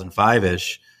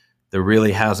 2005-ish, there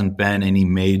really hasn't been any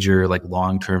major like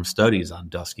long-term studies on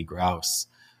dusky grouse.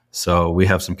 So we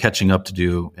have some catching up to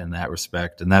do in that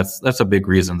respect. And that's a big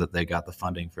reason that they got the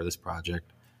funding for this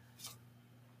project.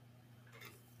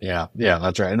 Yeah,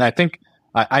 that's right. And I think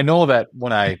I know that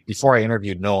before I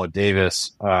interviewed Noah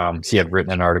Davis, he had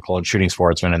written an article on Shooting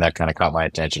Sportsman, and that kind of caught my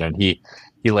attention. And he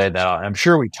laid that out. I'm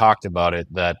sure we talked about it,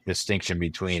 that distinction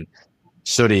between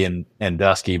sooty and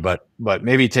dusky, but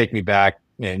maybe take me back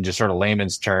in just sort of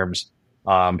layman's terms.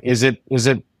 Is it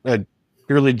a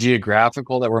purely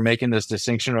geographical that we're making this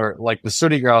distinction, or like the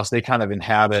sooty grouse, they kind of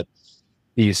inhabit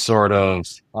these sort of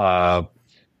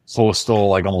coastal,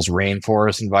 like almost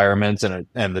rainforest environments, and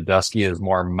the dusky is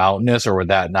more mountainous, or would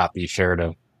that not be fair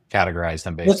to categorize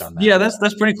them based on that? Yeah,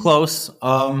 that's pretty close.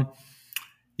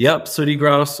 Yep, sooty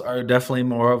grouse are definitely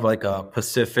more of like a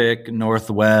Pacific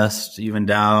Northwest, even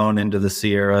down into the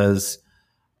Sierras,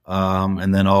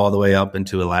 and then all the way up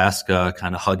into Alaska,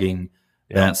 kind of hugging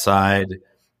that side.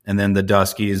 And then the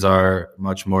duskies are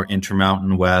much more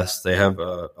intermountain west. They have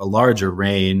a larger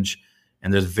range,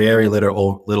 and there's very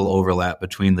little overlap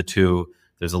between the two.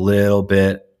 There's a little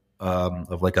bit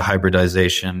of like a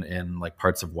hybridization in like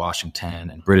parts of Washington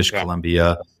and British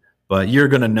Columbia, but you're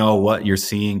going to know what you're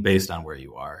seeing based on where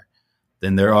you are.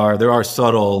 Then there are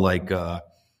subtle like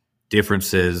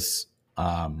differences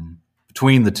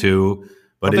between the two,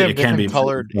 but it can be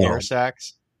colored air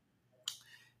sacs.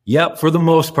 Yep, for the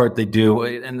most part they do,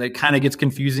 and it kind of gets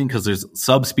confusing because there's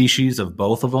subspecies of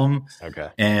both of them. Okay,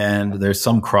 and there's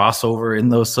some crossover in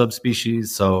those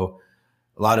subspecies. So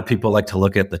a lot of people like to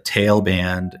look at the tail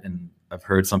band, and I've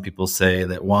heard some people say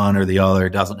that one or the other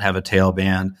doesn't have a tail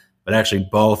band, but actually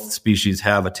both species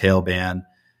have a tail band.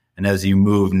 And as you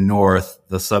move north,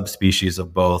 the subspecies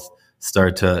of both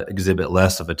start to exhibit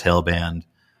less of a tail band,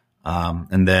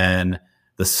 and then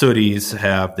the sooties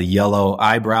have the yellow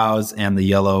eyebrows and the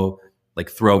yellow like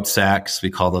throat sacs. We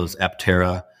call those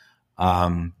aptera.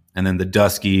 And then the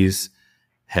duskies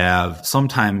have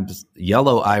sometimes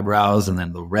yellow eyebrows and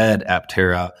then the red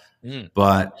aptera.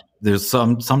 But there's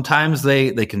sometimes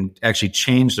they can actually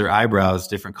change their eyebrows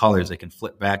different colors. They can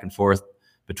flip back and forth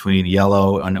between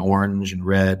yellow and orange and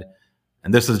red.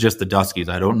 And this is just the duskies.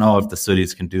 I don't know if the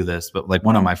sooties can do this, but like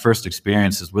one of my first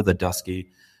experiences with a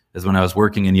dusky is when I was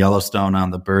working in Yellowstone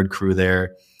on the bird crew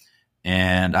there,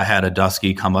 and I had a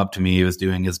dusky come up to me. He was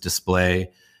doing his display,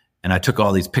 and I took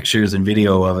all these pictures and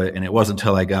video of it, and it wasn't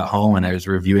until I got home and I was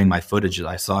reviewing my footage that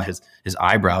I saw his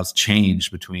eyebrows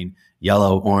change between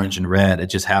yellow, orange, and red. It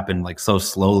just happened like so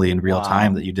slowly in real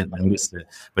time that you didn't notice it.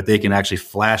 But they can actually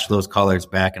flash those colors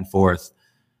back and forth.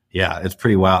 Yeah, it's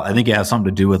pretty wild. I think it has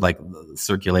something to do with like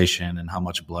circulation and how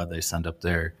much blood they send up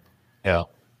there. Yeah.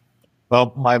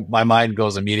 Well, my mind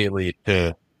goes immediately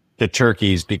to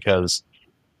turkeys because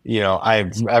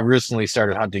I've recently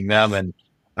started hunting them, and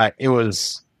it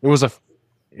was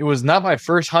not my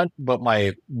first hunt, but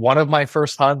one of my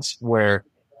first hunts where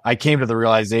I came to the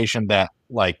realization that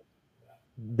like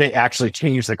they actually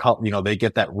change the color. They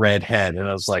get that red head, and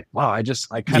I was like, wow, I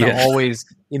kind of always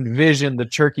envisioned the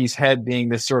turkey's head being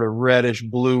this sort of reddish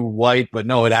blue white, but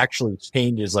no, it actually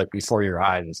changes like before your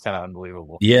eyes. It's kind of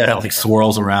unbelievable. Yeah, it like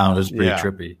swirls around. It's pretty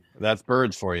trippy. That's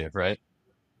birds for you, right?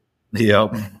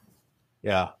 Yep.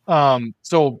 Yeah.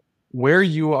 So where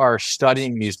you are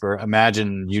studying these birds,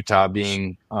 imagine Utah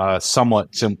being somewhat,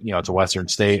 it's a Western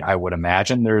state. I would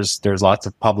imagine there's lots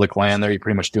of public land there. You're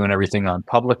pretty much doing everything on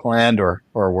public land, or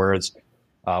where it's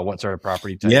what sort of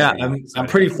property type? Yeah, I'm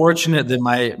pretty fortunate that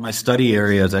my study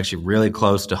area is actually really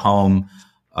close to home.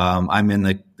 I'm in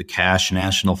the Cache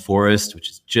National Forest, which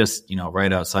is just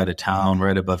right outside of town,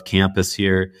 right above campus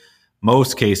here.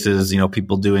 Most cases,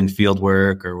 people doing field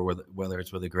work or whether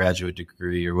it's with a graduate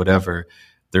degree or whatever,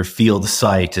 their field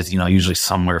site is, usually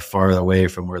somewhere far away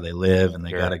from where they live, and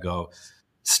they got to go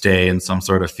stay in some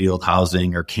sort of field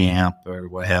housing or camp or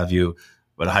what have you.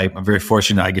 But I'm very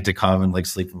fortunate I get to come and like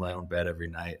sleep in my own bed every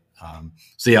night.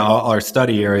 So yeah, our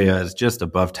study area is just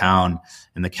above town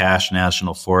in the Cache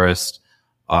National Forest,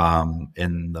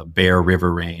 in the Bear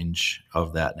River range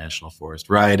of that national forest,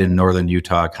 right in northern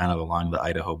Utah, kind of along the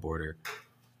Idaho border.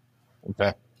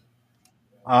 Okay.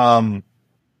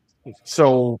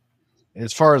 So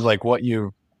as far as like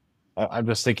I'm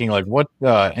just thinking like what,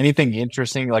 anything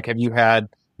interesting, like have you had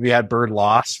bird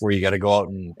loss where you got to go out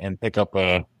and pick up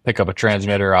a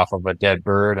transmitter off of a dead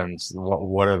bird, and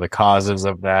what are the causes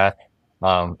of that?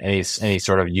 Any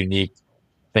sort of unique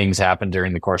things happened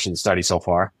during the course of the study so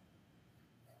far?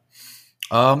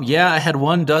 Yeah, I had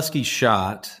one dusky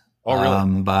shot. Oh,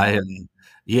 really? By him.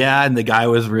 Yeah, and the guy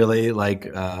was really like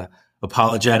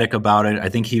apologetic about it. I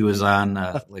think he was on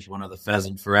like one of the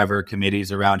Pheasant Forever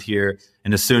committees around here,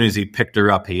 and as soon as he picked her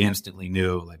up, he instantly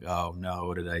knew, like, oh no,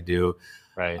 what did I do?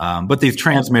 Right. But these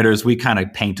transmitters, we kind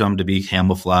of paint them to be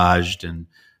camouflaged, and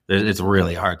it's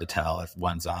really hard to tell if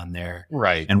one's on there.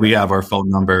 Right. And we have our phone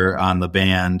number on the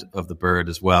band of the bird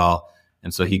as well.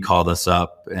 And so he called us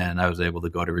up, and I was able to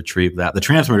go to retrieve that. The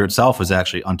transmitter itself was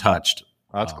actually untouched.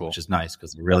 That's cool. Which is nice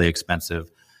because they're really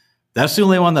expensive. That's the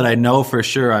only one that I know for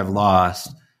sure I've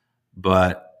lost.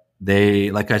 But they,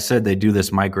 like I said, they do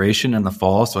this migration in the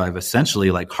fall. So I've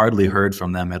essentially like hardly heard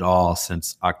from them at all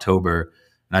since October.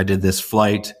 And I did this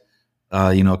flight,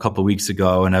 a couple of weeks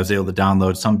ago, and I was able to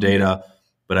download some data,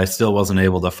 but I still wasn't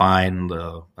able to find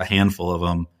a handful of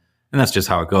them. And that's just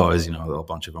how it goes. A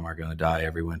bunch of them are going to die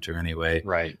every winter anyway.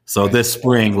 Right. So this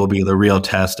spring will be the real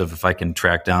test of if I can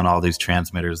track down all these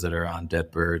transmitters that are on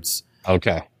dead birds.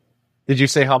 Okay. Did you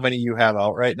say how many you have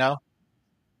out right now?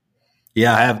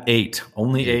 Yeah, I have 8.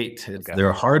 Only 8. Okay. They're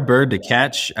a hard bird to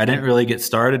catch. I didn't really get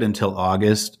started until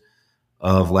August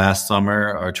of last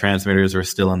summer. Our transmitters were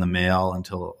still in the mail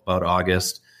until about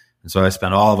August. And so I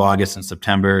spent all of August and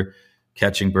September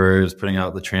catching birds, putting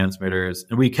out the transmitters,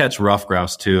 and we catch rough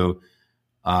grouse too.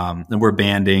 And we're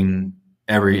banding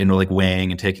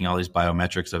weighing and taking all these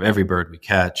biometrics of every bird we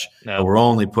catch. No. But we're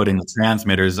only putting the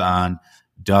transmitters on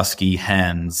dusky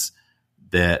hens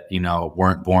that,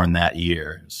 weren't born that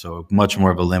year. So much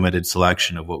more of a limited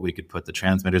selection of what we could put the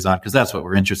transmitters on, because that's what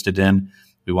we're interested in.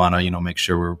 We want to, make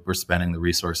sure we're spending the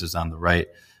resources on the right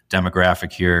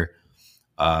demographic here.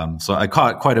 So I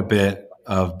caught quite a bit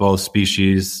of both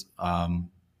species,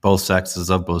 both sexes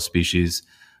of both species,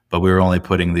 but we were only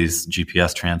putting these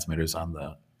GPS transmitters on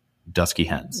the dusky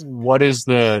hens. What is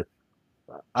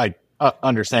I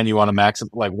understand you want to max,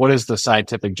 like, what is the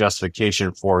scientific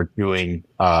justification for doing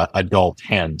adult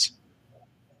hens?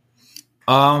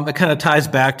 It kind of ties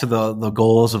back to the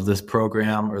goals of this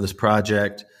program or this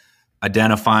project,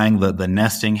 identifying the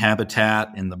nesting habitat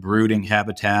and the brooding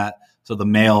habitat. So the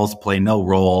males play no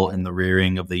role in the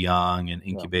rearing of the young and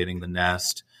incubating the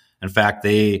nest. In fact,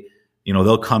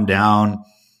 they'll come down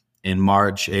in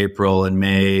March, April, and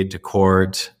May to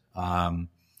court, and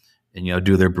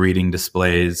do their breeding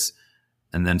displays.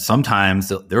 And then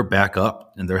sometimes they're back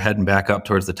up and they're heading back up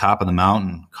towards the top of the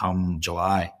mountain come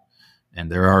July,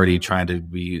 and they're already trying to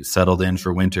be settled in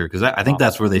for winter, because I think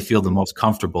that's where they feel the most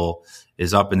comfortable,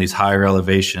 is up in these higher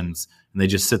elevations, and they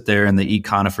just sit there and they eat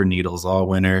conifer needles all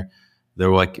winter. They're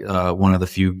like one of the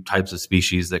few types of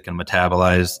species that can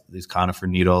metabolize these conifer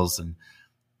needles, and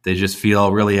they just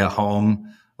feel really at home.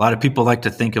 A lot of people like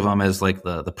to think of them as like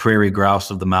the prairie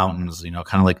grouse of the mountains, kind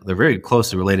of like they're very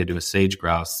closely related to a sage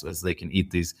grouse, as they can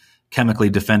eat these chemically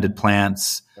defended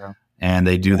plants, and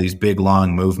they do these big,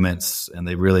 long movements, and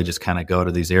they really just kind of go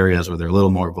to these areas where they're a little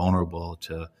more vulnerable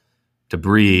to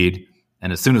breed.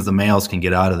 And as soon as the males can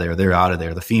get out of there, they're out of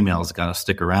there. The females got to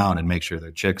stick around and make sure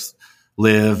their chicks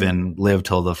live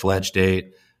till the fledge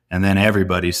date. And then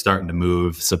everybody's starting to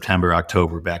move September,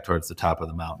 October back towards the top of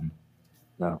the mountain.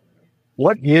 No.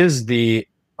 What is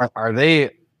are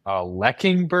they a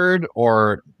lekking bird,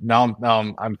 or now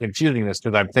I'm confusing this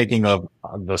because I'm thinking of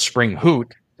the spring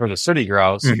hoot for the sooty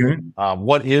grouse. Mm-hmm.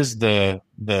 What is the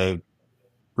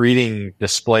breeding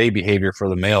display behavior for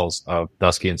the males of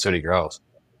dusky and sooty grouse?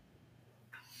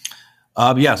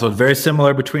 So it's very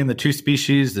similar between the two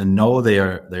species. And no,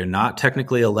 they're not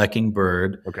technically a lekking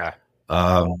bird. Okay.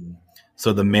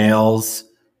 So the males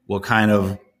will kind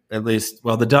of, at least,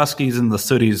 well, the duskies and the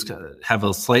sooties have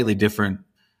a slightly different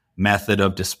method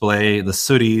of display. The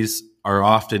sooties are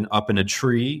often up in a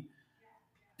tree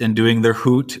and doing their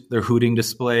hooting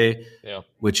display,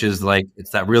 which is like,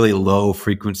 it's that really low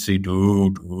frequency,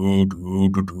 do, do, do,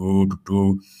 do, do,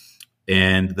 do.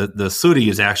 And the sooty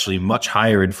is actually much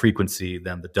higher in frequency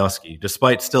than the dusky,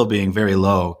 despite still being very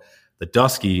low. The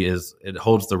dusky it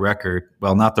holds the record.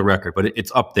 Well, not the record, but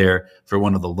it's up there for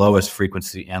one of the lowest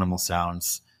frequency animal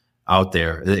sounds out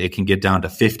there. It can get down to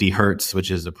 50 hertz, which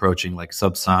is approaching like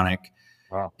subsonic.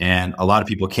 Wow. And a lot of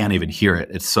people can't even hear it.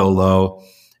 It's so low.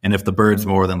 And if the bird's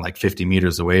more than like 50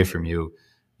 meters away from you,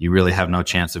 you really have no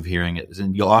chance of hearing it.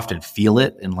 And you'll often feel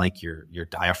it in like your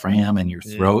diaphragm and your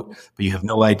throat, but you have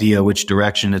no idea which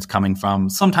direction it's coming from.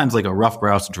 Sometimes like a rough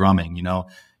grouse drumming, you'll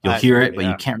hear it, but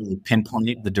you can't really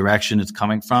pinpoint the direction it's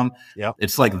coming from. Yep.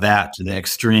 It's like that to the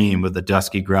extreme with the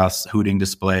dusky grouse hooting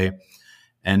display.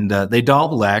 And they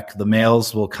don't lek. The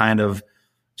males will kind of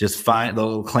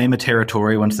they'll claim a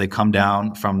territory once they come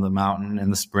down from the mountain in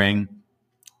the spring.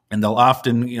 And they'll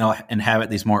often, inhabit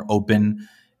these more open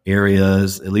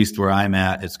areas. At least where I'm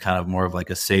at, it's kind of more of like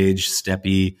a sage,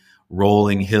 steppy,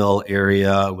 rolling hill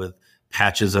area with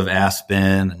patches of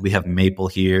aspen. We have maple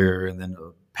here, and then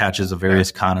patches of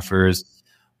various conifers.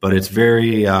 But it's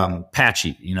very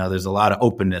patchy. There's a lot of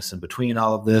openness in between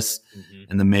all of this. Mm-hmm.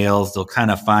 And the males, they'll kind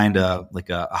of find a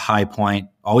high point,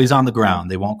 always on the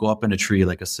ground. They won't go up in a tree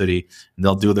like a sooty. And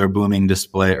they'll do their booming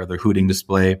display or their hooting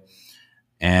display.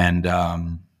 And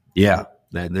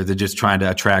they're just trying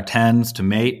to attract hens to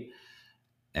mate.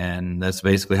 And that's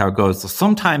basically how it goes. So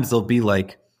sometimes you'll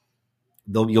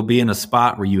be in a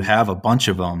spot where you have a bunch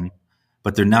of them,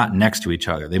 but they're not next to each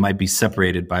other. They might be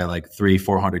separated by like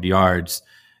 300-400 yards.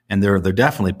 And they're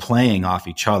definitely playing off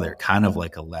each other, kind of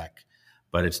like a lek,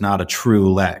 but it's not a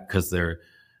true lek because they're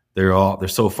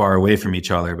so far away from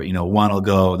each other. But one will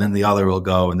go, then the other will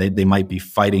go, and they might be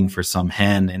fighting for some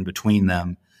hen in between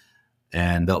them,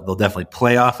 and they'll definitely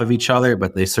play off of each other.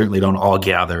 But they certainly don't all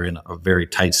gather in a very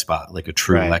tight spot like a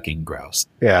true lekking grouse.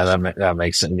 Yeah, that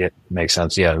makes sense. It makes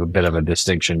sense. Yeah, a bit of a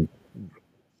distinction.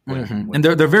 Mm-hmm. And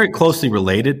they're very closely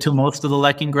related to most of the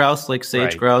lekking grouse, like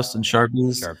sage grouse and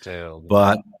sharp-tailed,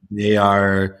 but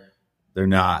they're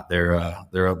not.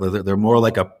 They're more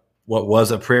like what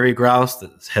was a prairie grouse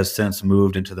that has since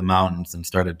moved into the mountains and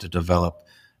started to develop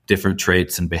different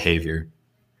traits and behavior.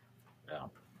 Yeah.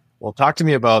 Well, talk to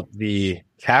me about the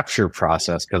capture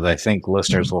process, because I think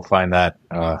listeners will find that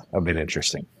a bit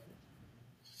interesting.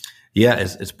 Yeah,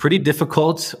 it's pretty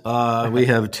difficult. We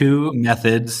have two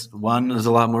methods. One is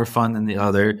a lot more fun than the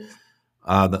other.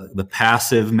 The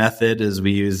passive method is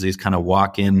we use these kind of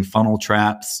walk-in funnel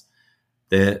traps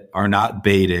that are not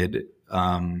baited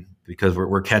because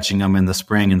we're catching them in the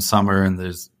spring and summer, and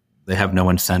they have no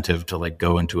incentive to like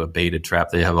go into a baited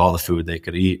trap. They have all the food they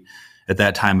could eat at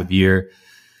that time of year,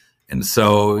 and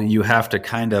so you have to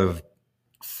kind of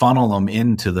funnel them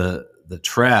into the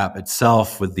trap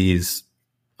itself with these.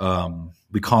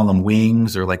 We call them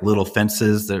wings, or like little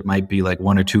fences that might be like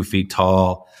 1 or 2 feet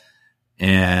tall.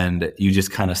 And you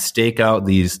just kind of stake out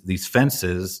these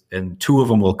fences, and two of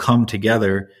them will come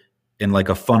together in like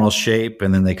a funnel shape.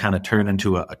 And then they kind of turn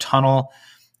into a tunnel.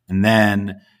 And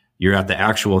then you're at the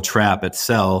actual trap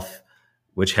itself,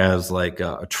 which has like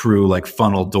a true like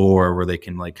funnel door where they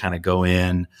can like kind of go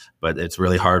in, but it's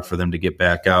really hard for them to get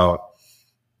back out.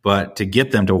 But to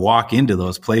get them to walk into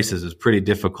those places is pretty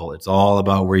difficult. It's all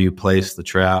about where you place the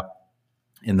trap.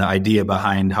 And the idea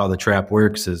behind how the trap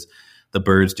works is the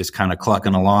bird's just kind of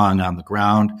clucking along on the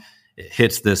ground. It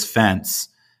hits this fence,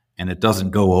 and it doesn't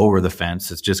go over the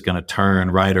fence. It's just going to turn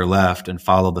right or left and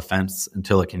follow the fence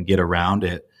until it can get around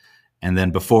it. And then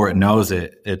before it knows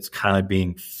it, it's kind of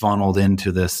being funneled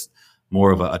into this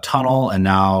more of a tunnel. And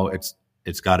now it's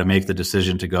got to make the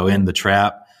decision to go in the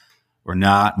trap or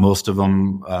not. Most of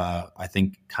them, I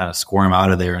think, kind of squirm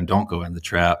out of there and don't go in the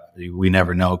trap. We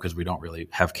never know because we don't really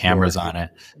have cameras on it.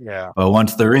 Yeah. But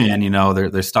once they're in,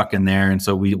 they're stuck in there. And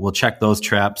so we'll check those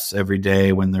traps every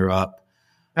day when they're up.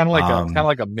 kind of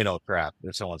like a minnow trap.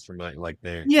 If someone's familiar, like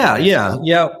yeah. And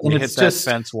you it's hit that just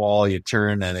fence wall, you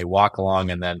turn, and they walk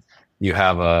along, and then you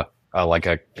have a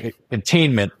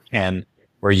containment pen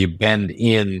where you bend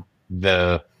in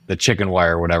the chicken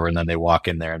wire or whatever, and then they walk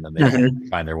in there, and then they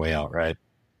find their way out, right?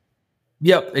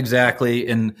 Yep, exactly.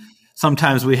 And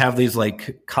sometimes we have these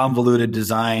like convoluted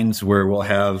designs where we'll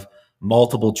have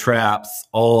multiple traps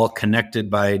all connected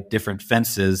by different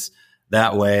fences.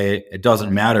 That way, it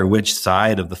doesn't matter which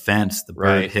side of the fence the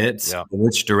bird hits,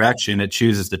 which direction it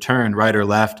chooses to turn, right or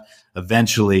left.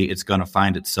 Eventually, it's going to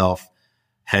find itself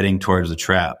heading towards the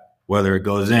trap. Whether it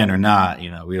goes in or not,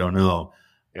 we don't know.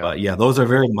 Yeah. But yeah, those are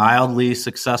very mildly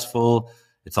successful.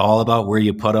 It's all about where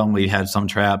you put them. We had some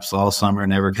traps all summer,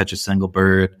 never catch a single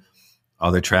bird.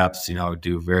 Other traps,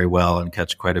 do very well and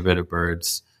catch quite a bit of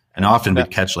birds. And often we'd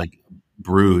catch like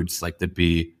broods, like there'd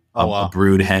be a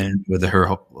brood hen with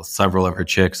several of her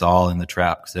chicks all in the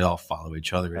trap because they all follow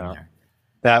each other in there.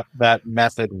 That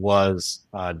method was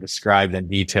described and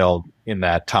detailed in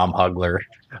that Tom Hugler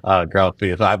grouse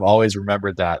video. I've always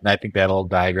remembered that. And I think that little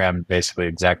diagram is basically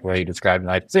exactly what you described.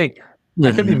 And I think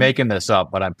I could be making this up,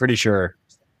 but I'm pretty sure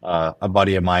a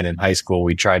buddy of mine in high school,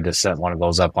 we tried to set one of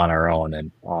those up on our own,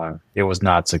 and it was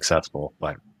not successful,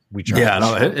 but we tried. Yeah,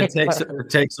 no, it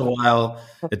takes a while.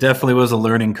 It definitely was a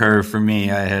learning curve for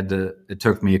me. It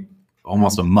took me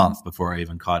almost a month before I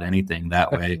even caught anything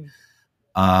that way.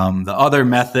 The other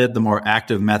method, the more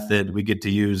active method, we get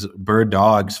to use bird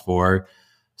dogs for.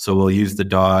 So we'll use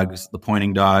the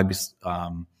pointing dogs.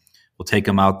 We'll take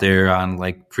them out there on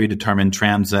like predetermined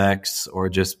transects or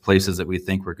just places that we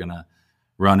think we're going to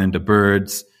run into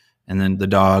birds. And then the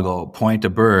dog will point a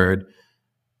bird,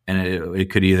 and it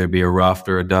could either be a ruffed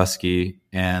or a dusky.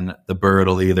 And the bird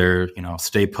will either,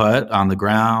 stay put on the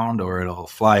ground, or it'll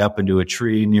fly up into a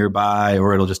tree nearby,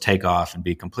 or it'll just take off and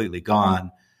be completely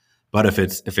gone. But if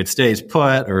it stays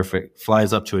put, or if it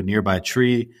flies up to a nearby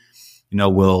tree,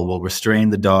 we'll restrain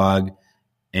the dog.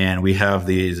 And we have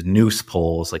these noose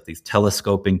poles, like these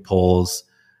telescoping poles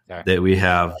that we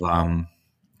have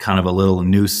kind of a little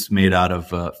noose made out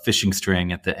of fishing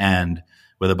string at the end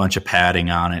with a bunch of padding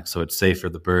on it, so it's safe for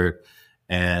the bird.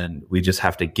 And we just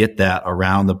have to get that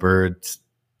around the bird's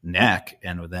neck,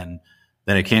 and then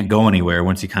it can't go anywhere.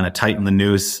 Once you kind of tighten the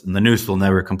noose, and the noose will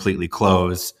never completely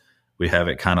close. We have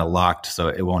it kind of locked so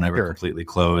it won't ever completely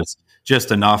close,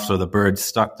 just enough so the bird's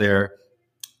stuck there.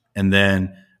 And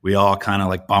then we all kind of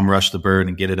like bum rush the bird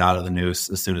and get it out of the noose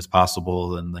as soon as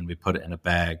possible, and then we put it in a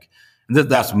bag. And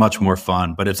that's much more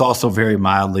fun, but it's also very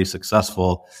mildly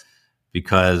successful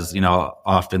because,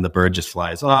 often the bird just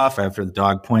flies off after the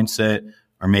dog points it,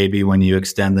 or maybe when you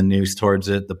extend the noose towards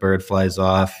it, the bird flies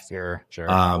off. Sure.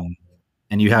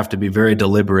 And you have to be very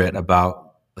deliberate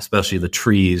about, especially the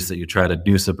trees that you try to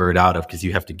noose a bird out of, because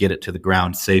you have to get it to the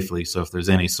ground safely. So if there's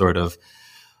any sort of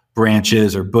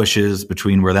branches or bushes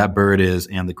between where that bird is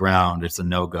and the ground, it's a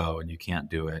no-go and you can't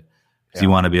do it. Because you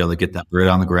want to be able to get that bird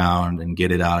on the ground and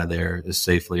get it out of there as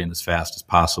safely and as fast as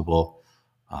possible.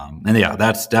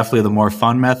 That's definitely the more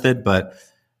fun method, but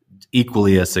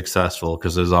equally as successful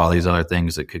because there's all these other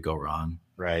things that could go wrong.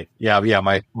 Right. Yeah.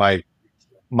 My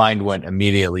mind went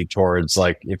immediately towards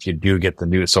like if you do get the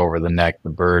noose over the neck, the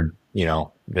bird,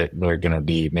 that they're going to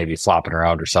be maybe flopping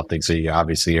around or something. So you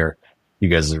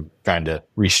guys are trying to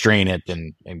restrain it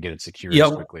and get it secured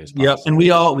as quickly as possible. Yep. And we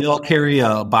all carry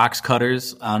box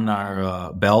cutters on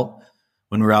our belt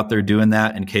when we're out there doing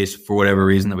that, in case for whatever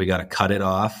reason that we got to cut it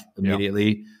off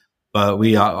immediately. Yep. But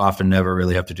we often never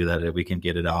really have to do that. We can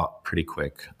get it out pretty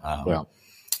quick.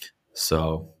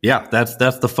 So that's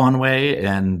the fun way,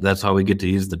 and that's how we get to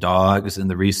use the dogs in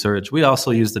the research. We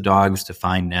also use the dogs to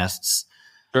find nests,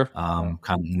 kind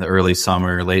of in the early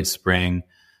summer, late spring,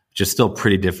 which is still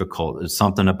pretty difficult. There's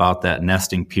something about that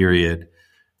nesting period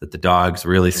that the dogs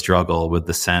really struggle with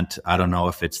the scent. I don't know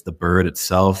if it's the bird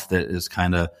itself that is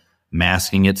kind of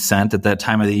masking its scent at that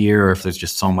time of the year, or if there's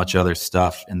just so much other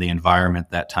stuff in the environment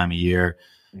that time of year,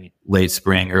 late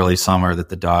spring, early summer, that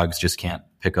the dogs just can't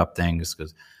pick up things.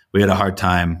 Because we had a hard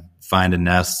time finding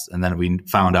nests, and then we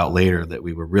found out later that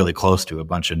we were really close to a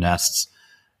bunch of nests,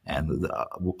 and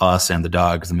us and the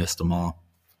dogs missed them all.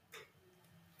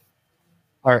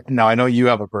 Now I know you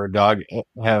have a bird dog.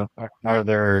 Are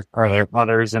there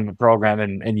others in the program?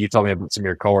 And you told me about some of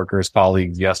your coworkers,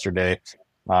 colleagues yesterday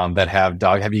that have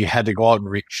dog. Have you had to go out and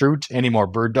recruit any more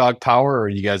bird dog power, or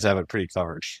you guys have it pretty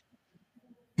covered?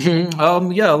 A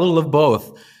little of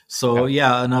both. So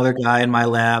another guy in my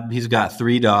lab, he's got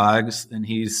 3 dogs, and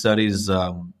he studies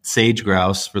sage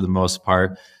grouse for the most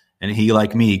part. And he,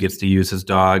 like me, gets to use his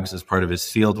dogs as part of his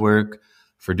field work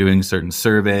for doing certain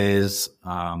surveys.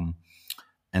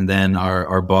 And then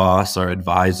our boss, our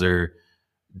advisor,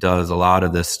 does a lot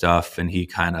of this stuff, and he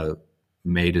kind of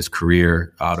made his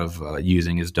career out of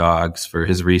using his dogs for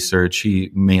his research. He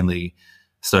mainly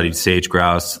studied sage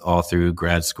grouse all through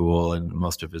grad school and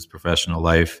most of his professional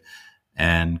life,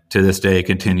 and to this day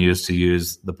continues to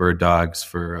use the bird dogs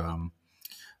for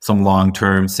some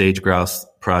long-term sage grouse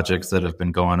projects that have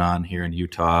been going on here in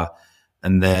Utah.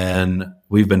 And then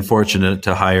we've been fortunate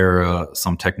to hire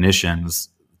some technicians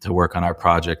to work on our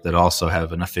project that also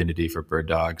have an affinity for bird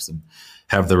dogs and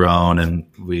have their own. And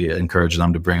we encourage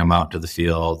them to bring them out to the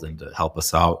field and to help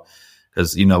us out.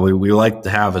 Because, we like to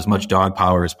have as much dog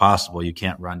power as possible. You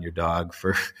can't run your dog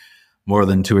for more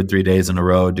than 2 or 3 days in a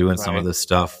row doing some of this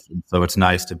stuff. And so it's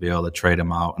nice to be able to trade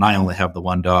them out. And I only have the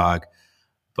one dog,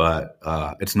 but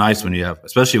it's nice when you have,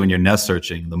 especially when you're nest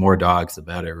searching, the more dogs, the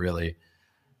better, really.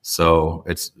 So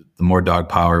it's the more dog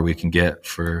power we can get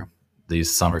for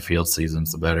these summer field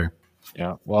seasons, the better.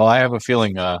 Yeah. Well, I have a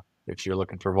feeling if you're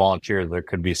looking for volunteers, there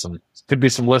could be some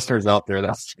listeners out there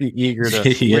that's eager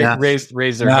to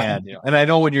raise their hand. And I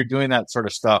know when you're doing that sort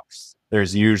of stuff,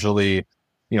 there's usually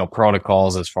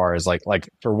protocols as far as like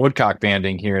for woodcock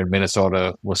banding here in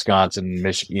Minnesota, Wisconsin,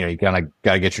 Michigan. You gotta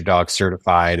get your dog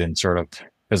certified, and sort of,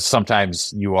 because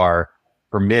sometimes you are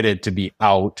permitted to be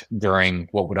out during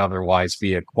what would otherwise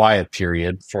be a quiet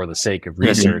period for the sake of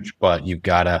research, but you've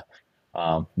got to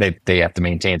they have to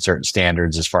maintain certain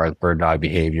standards as far as bird dog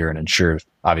behavior and ensure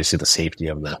obviously the safety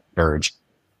of the birds.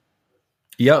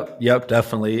 Yep,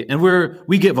 definitely. And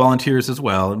we get volunteers as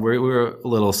well, and we're a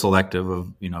little selective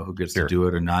of who gets to do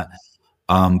it or not.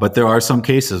 But there are some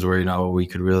cases where we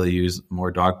could really use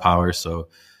more dog power. So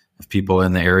if people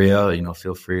in the area,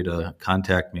 feel free to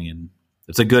contact me. And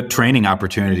it's a good training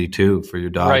opportunity too for your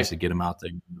dogs to get them out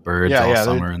there, birds all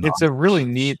summer. It's a really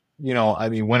neat,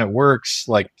 when it works,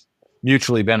 like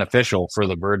mutually beneficial for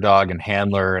the bird dog and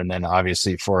handler, and then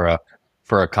obviously for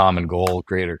a common goal,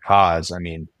 greater cause.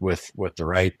 With the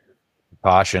right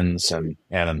precautions and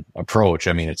an approach,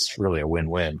 it's really a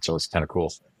win-win. So it's kind of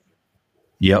cool.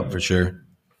 Yep, for sure.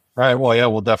 All right. Well, yeah,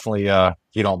 we'll definitely, if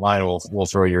you don't mind, we'll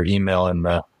throw your email in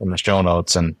the show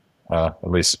notes, and at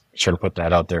least sort of put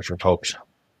that out there for folks.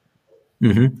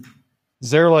 Mm-hmm.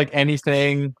 Is there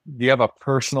anything? Do you have a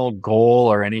personal goal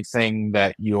or anything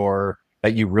that you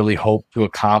really hope to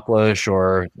accomplish,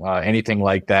 or anything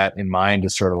like that in mind, to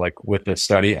sort of with this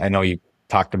study? I know you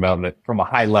talked about it from a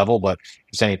high level, but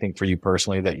is anything for you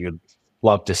personally that you'd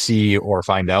love to see or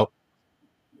find out?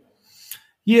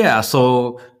 Yeah.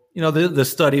 So, the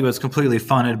study was completely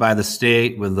funded by the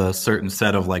state with a certain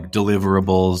set of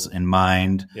deliverables in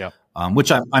mind,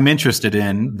 which I'm interested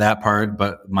in that part.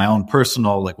 But my own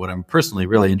personal, what I'm personally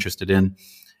really interested in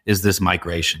is this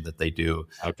migration that they do.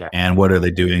 Okay. And what are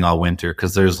they doing all winter?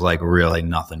 Because there's really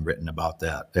nothing written about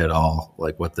that at all,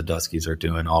 what the Duskies are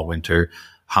doing all winter.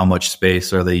 How much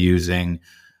space are they using?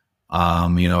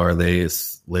 Are they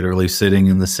literally sitting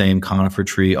in the same conifer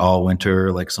tree all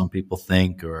winter like some people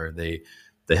think, or are they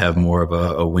have more of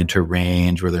a winter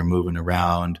range where they're moving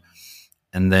around?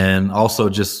 And then also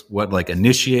just what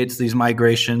initiates these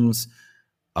migrations.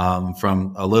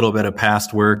 From a little bit of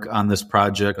past work on this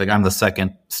project, I'm the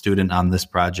second student on this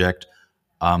project.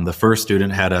 The first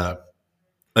student had a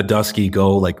Dusky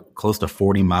go close to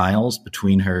 40 miles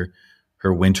between her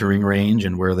wintering range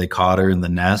and where they caught her in the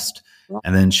nest.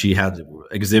 And then she had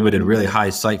exhibited really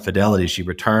high site fidelity. She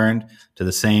returned to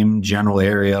the same general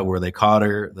area where they caught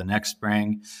her the next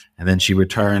spring. And then she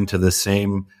returned to the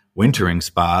same wintering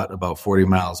spot about 40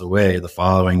 miles away the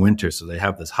following winter. So they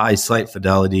have this high site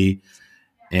fidelity,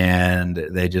 and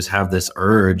they just have this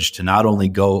urge to not only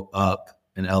go up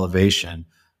in elevation,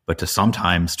 but to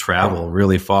sometimes travel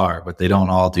really far. But they don't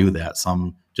all do that.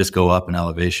 Some just go up in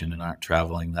elevation and aren't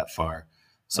traveling that far.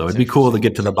 So it'd be cool to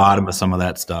get to the bottom of some of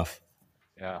that stuff.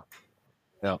 Yeah.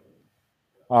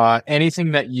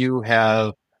 Anything that you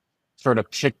have sort of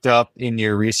picked up in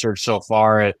your research so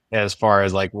far, as far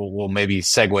as we'll maybe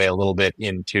segue a little bit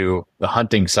into the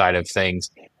hunting side of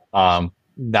things?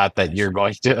 Not that you're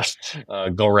going to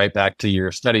go right back to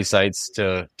your study sites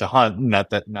to hunt.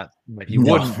 Not that you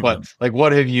wouldn't, but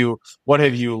what have you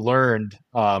learned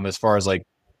as far as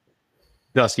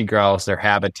dusky grouse, their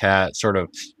habitat, sort of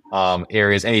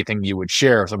areas? Anything you would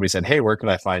share if somebody said, "Hey, where can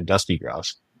I find dusky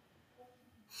grouse?"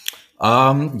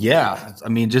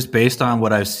 Just based on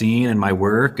what I've seen in my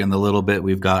work and the little bit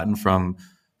we've gotten from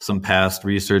some past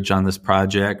research on this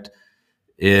project,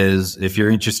 is if you're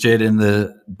interested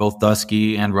in both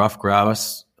dusky and rough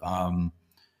grouse,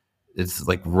 it's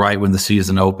like right when the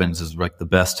season opens is like the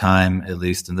best time, at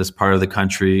least in this part of the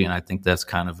country. And I think that's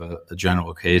kind of a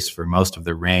general case for most of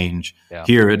the range. Yeah.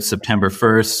 Here it's September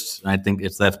 1st. And I think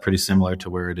that's pretty similar to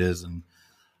where it is in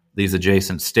these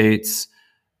adjacent states.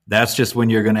 That's just when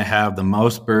you're going to have the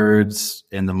most birds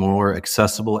in the more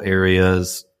accessible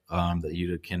areas that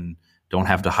you don't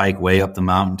have to hike way up the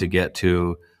mountain to get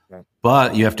to. Right.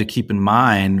 But you have to keep in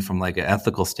mind from like an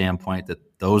ethical standpoint that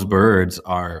those birds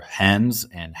are hens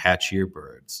and hatchier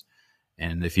birds.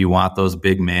 And if you want those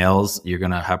big males, you're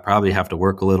going to probably have to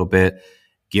work a little bit,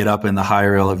 get up in the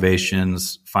higher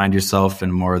elevations, find yourself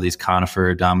in more of these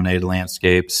conifer dominated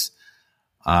landscapes.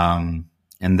 And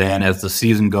then as the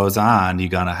season goes on, you're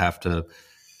going to have to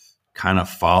kind of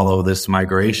follow this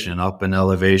migration up in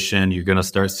elevation. You're going to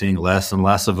start seeing less and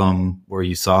less of them where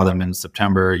you saw them in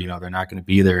September. They're not going to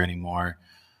be there anymore.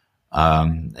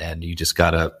 And you just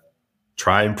got to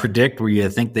try and predict where you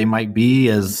think they might be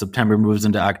as September moves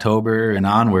into October and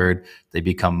onward. They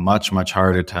become much, much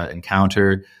harder to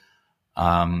encounter.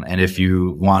 And if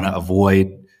you want to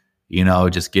avoid,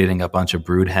 just getting a bunch of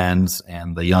brood hens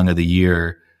and the young of the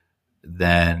year,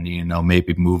 then,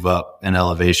 maybe move up in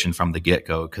elevation from the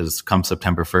get-go, because come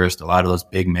September 1st, a lot of those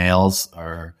big males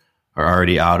are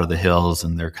already out of the hills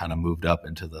and they're kind of moved up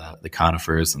into the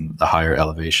conifers and the higher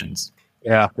elevations.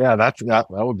 Yeah. That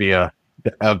would be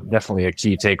definitely a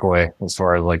key takeaway as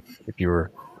far as like if you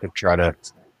were to try to,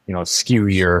 skew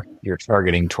your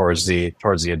targeting towards the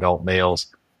adult males,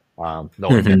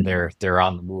 knowing that they're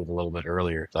on the move a little bit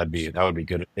earlier. That would be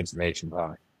good information.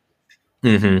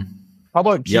 Mm-hmm. How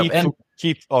about Keith? Yep.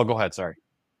 Keith? Oh, go ahead. Sorry.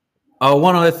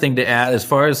 One other thing to add, as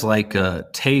far as like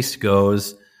taste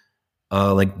goes,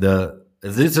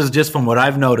 this is just from what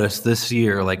I've noticed this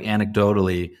year, like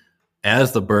anecdotally,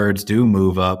 as the birds do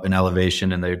move up in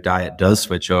elevation and their diet does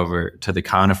switch over to the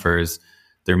conifers,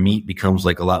 their meat becomes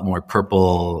like a lot more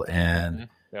purple and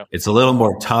it's a little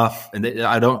more tough. And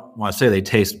I don't want to say they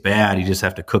taste bad. You just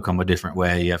have to cook them a different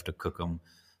way. You have to cook them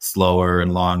slower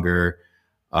and longer.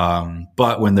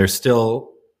 But when they're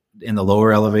still in the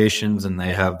lower elevations and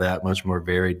they have that much more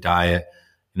varied diet,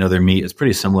 their meat is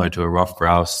pretty similar to a rough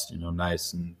grouse,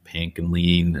 nice and pink and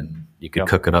lean, and you could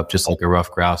cook it up just like a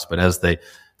rough grouse. But as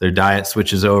their diet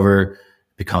switches over, it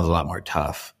becomes a lot more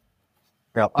tough.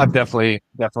 Yeah, I've definitely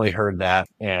heard that.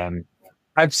 And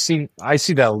I see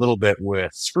that a little bit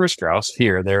with spruce grouse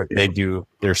here.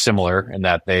 They're similar in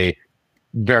that they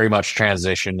very much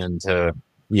transition into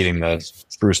eating the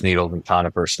spruce needles and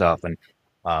conifer stuff. And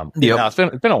it's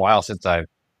been a while since I've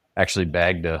actually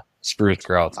bagged a spruce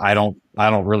grouse. I don't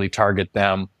really target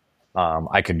them.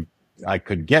 I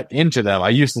could get into them. I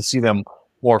used to see them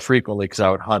more frequently because I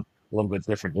would hunt a little bit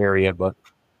different area. But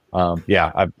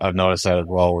I've noticed that as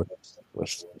well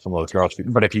with some of those grouse.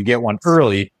 But if you get one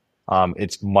early,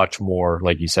 it's much more,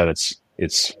 like you said,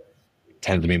 it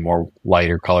tends to be more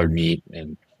lighter colored meat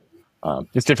and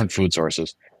just different food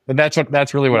sources. But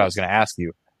that's really what I was going to ask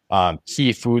you.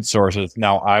 Key food sources.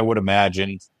 Now, I would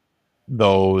imagine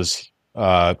those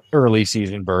early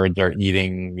season birds are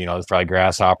eating, there's probably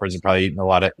grasshoppers and probably eating a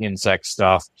lot of insect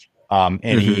stuff.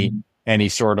 Any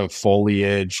sort of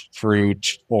foliage,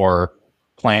 fruit, or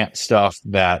plant stuff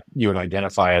that you would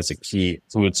identify as a key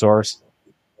food source?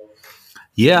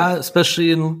 Yeah,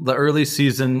 especially in the early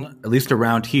season, at least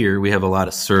around here, we have a lot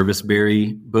of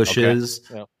serviceberry bushes.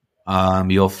 Okay. Yep.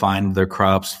 You'll find their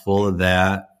crops full of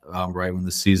that right when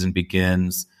the season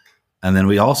begins. And then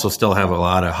we also still have a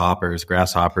lot of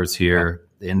grasshoppers here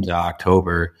into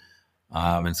October.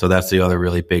 And so that's the other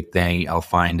really big thing I'll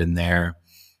find in there.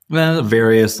 And then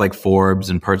various like forbs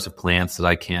and parts of plants that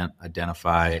I can't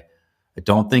identify. I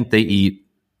don't think they eat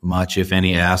much, if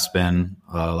any, aspen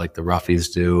like the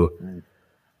roughies do.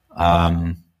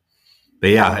 But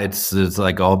yeah, it's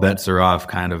like all bets are off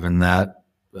kind of in that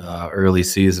early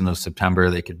season of September.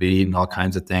 They could be eating all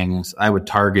kinds of things. I would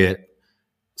target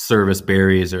service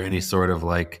berries or any sort of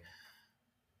like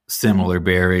similar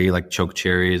berry, like choke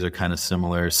cherries are kind of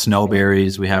similar.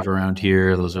 Snowberries we have around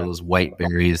here. Those are those white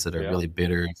berries that are really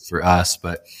bitter for us,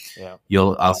 but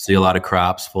I'll see a lot of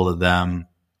crops full of them.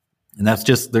 And that's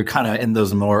just, they're kind of in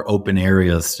those more open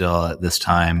areas still at this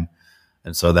time.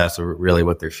 And so that's really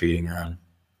what they're feeding on.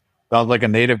 Sounds like a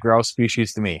native grouse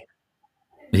species to me.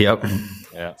 Yep.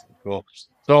 Yeah, cool.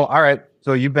 So, all right.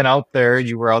 So you've been out there.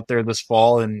 You were out there this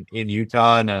fall in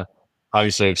Utah, and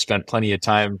obviously I've spent plenty of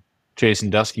time chasing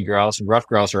dusky grouse and rough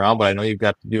grouse around, but I know you've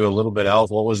got to do a little bit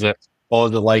else. What was it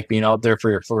like being out there for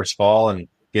your first fall and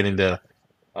getting to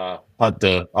hunt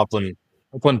the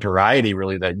upland variety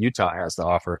really that Utah has to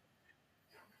offer?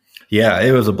 Yeah,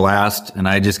 it was a blast, and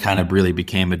I just kind of really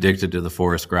became addicted to the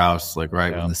forest grouse, like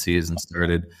when the season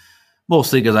started.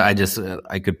 mostly because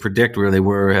I could predict where they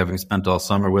were, having spent all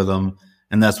summer with them,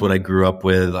 and that's what I grew up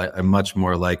with. I much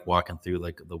more like walking through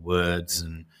like the woods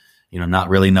and not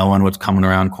really knowing what's coming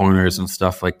around corners and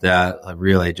stuff like that. I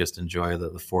really just enjoy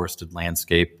the forested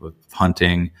landscape of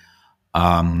hunting.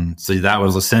 So that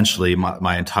was essentially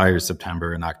my entire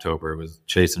September and October was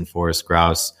chasing forest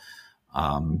grouse,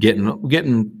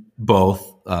 getting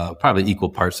both, probably equal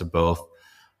parts of both.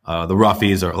 The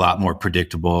roughies are a lot more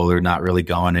predictable. They're not really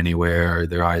going anywhere.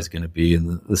 They're always going to be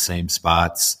in the same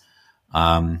spots.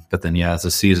 But then, as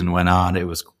the season went on, it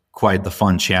was quite the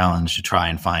fun challenge to try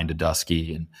and find a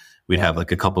dusky. And we'd have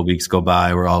like a couple of weeks go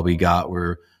by where all we got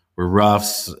were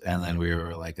roughs. And then we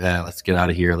were like, let's get out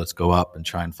of here. Let's go up and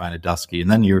try and find a dusky. And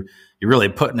then you're really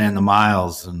putting in the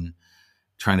miles and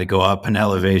trying to go up an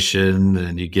elevation,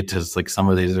 and you get to like some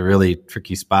of these really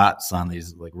tricky spots on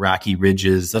these like rocky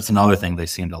ridges. That's another thing they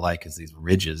seem to like is these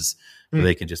ridges where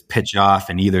they can just pitch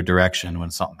off in either direction when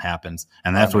something happens.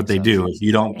 And that's what they do. If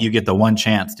you get the one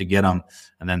chance to get them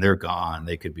and then they're gone.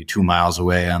 They could be 2 miles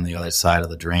away on the other side of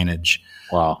the drainage.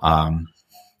 Wow.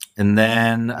 And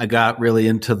then I got really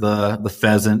into the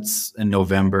pheasants in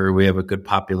November. We have a good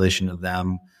population of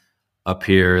them up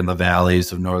here in the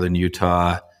valleys of northern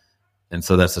Utah. And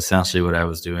so that's essentially what I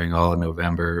was doing all in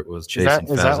November was chasing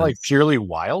pheasants. Is that like purely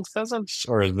wild pheasants,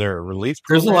 or is there a release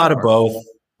program? There's a lot of both.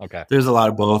 Okay. There's a lot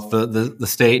of both. The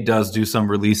state does do some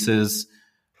releases.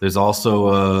 There's also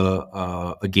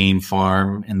a game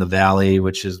farm in the valley,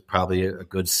 which is probably a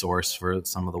good source for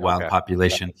some of the wild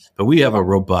population. But we have a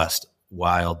robust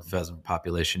wild pheasant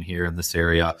population here in this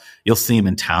area. You'll see them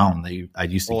in town. I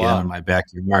used to get them in my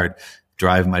backyard,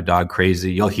 drive my dog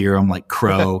crazy. You'll hear them like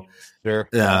crow. Sure.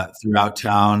 Throughout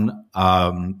town.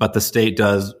 But the state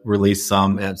does release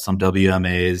some at some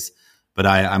WMAs, but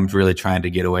I'm really trying to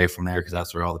get away from there because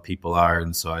that's where all the people are.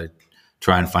 And so I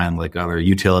try and find like other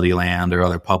utility land or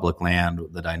other public land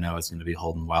that I know is going to be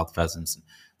holding wild pheasants.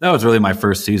 That was really my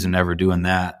first season ever doing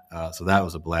that. So that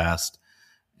was a blast.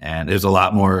 And it was a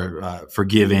lot more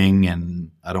forgiving,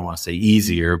 and I don't want to say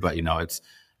easier, but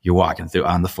you're walking through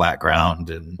on the flat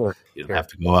ground and you don't have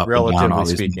to go up and down all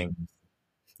these speaking.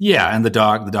 Yeah, and the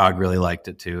dog really liked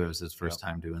it too. It was his first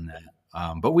time doing that.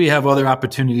 But we have other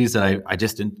opportunities that I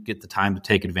just didn't get the time to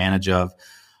take advantage of.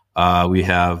 We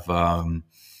have a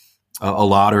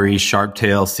lottery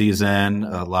sharptail season,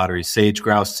 a lottery sage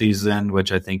grouse season,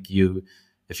 which I think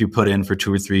if you put in for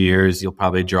 2 or 3 years, you'll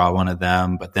probably draw one of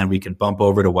them. But then we can bump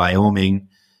over to Wyoming,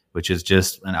 which is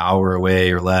just an hour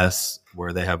away or less,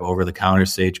 where they have over-the-counter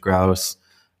sage grouse.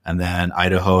 And then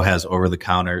Idaho has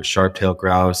over-the-counter sharptail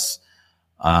grouse.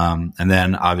 And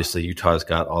then obviously Utah's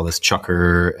got all this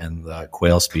chucker and the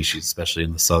quail species, especially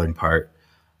in the southern part.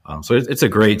 So it's a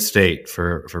great state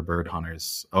for bird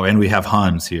hunters. Oh, and we have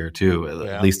Huns here too,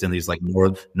 at least in these like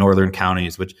northern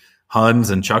counties, which Huns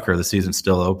and chucker, the season's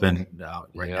still open now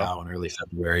in early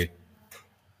February.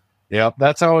 Yeah,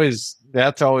 that's always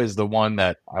the one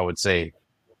that I would say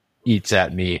eats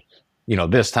at me,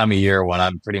 this time of year when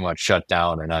I'm pretty much shut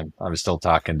down and I'm still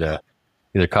talking to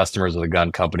either customers of the gun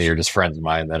company or just friends of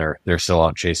mine they're still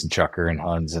out chasing chucker and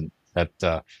Huns, and that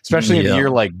especially in a year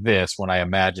like this when I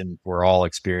imagine we're all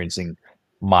experiencing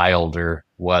milder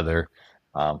weather.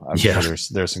 I'm sure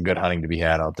there's some good hunting to be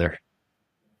had out there.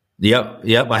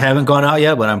 Yep. I haven't gone out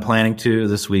yet, but I'm planning to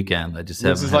this weekend. I just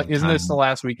haven't. Isn't this the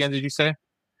last weekend? Did you say?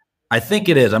 I think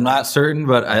it is. I'm not certain,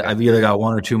 but I've either got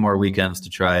 1 or 2 more weekends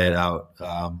to try it out.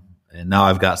 And now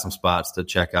I've got some spots to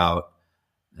check out.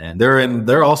 And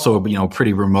they're also,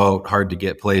 pretty remote, hard to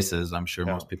get places. I'm sure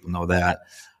most people know that.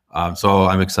 So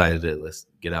I'm excited to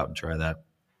get out and try that.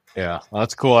 Yeah, well,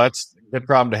 that's cool. That's a good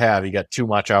problem to have. You got too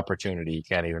much opportunity. You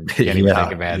can't even take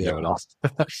advantage of it all.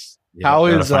 How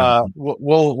is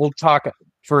we'll talk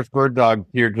first bird dog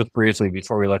here just briefly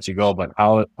before we let you go, but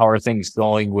how are things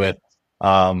going with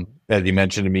as you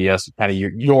mentioned to me, kind of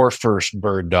your first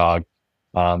bird dog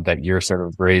that you're sort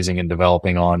of raising and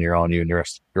developing on your own, you and your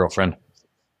girlfriend?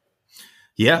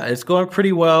 Yeah, it's going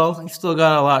pretty well. I still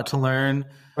got a lot to learn.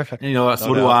 So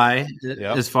do I,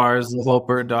 as far as the whole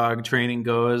bird dog training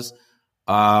goes.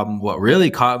 What really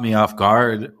caught me off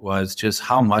guard was just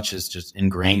how much is just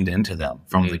ingrained into them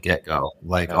from the get-go,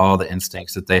 all the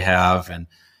instincts that they have. And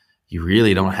you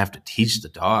really don't have to teach the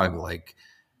dog,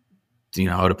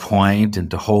 to point and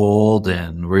to hold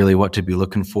and really what to be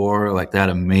looking for. Like that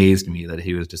amazed me that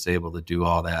he was just able to do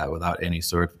all that without any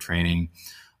sort of training.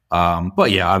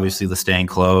 But yeah, obviously the staying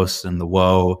close and the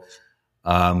whoa,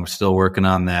 we're still working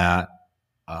on that.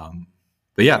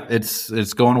 But yeah,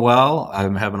 it's going well.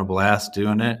 I'm having a blast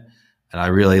doing it. And I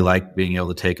really like being able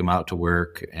to take him out to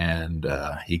work, and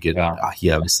he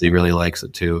obviously really likes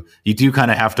it too. You do kind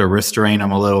of have to restrain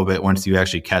him a little bit once you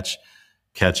actually catch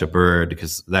a bird,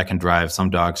 because that can drive some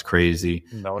dogs crazy.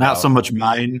 Not so much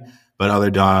mine, but other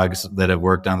dogs that have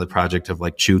worked on the project have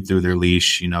like chewed through their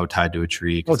leash, tied to a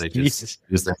tree, because they just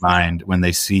lose their mind when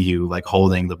they see you like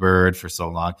holding the bird for so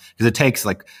long. Because it takes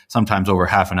like sometimes over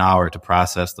half an hour to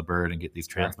process the bird and get these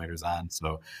transmitters on.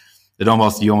 So you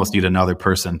almost need another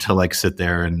person to like sit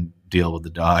there and deal with the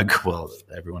dog while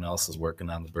everyone else is working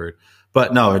on the bird.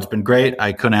 But no, it's been great.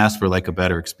 I couldn't ask for like a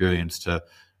better experience to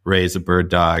raise a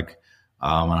bird dog.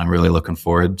 And I'm really looking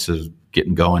forward to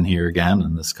getting going here again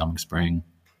in this coming spring.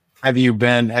 Have you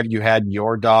had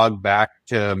your dog back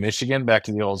to Michigan, back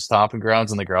to the old stomping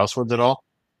grounds in the Grouse Woods at all?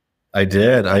 I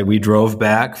did. We drove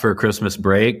back for Christmas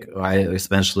break. I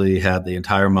essentially had the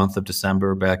entire month of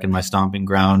December back in my stomping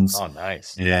grounds. Oh,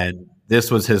 nice. And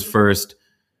this was his first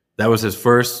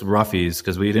roughies,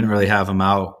 because we didn't really have him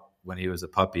out when he was a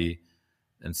puppy.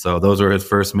 And so those were his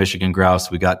first Michigan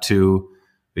grouse. We got to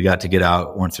get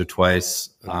out once or twice.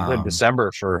 Good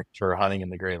December for hunting in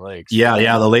the Great Lakes.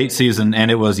 Yeah, the late season, and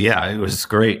it was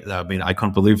great. I mean, I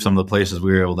couldn't believe some of the places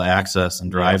we were able to access and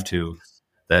drive to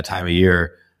that time of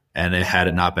year. And had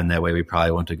it not been that way, we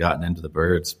probably wouldn't have gotten into the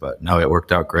birds. But no, it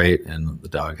worked out great, and the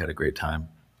dog had a great time.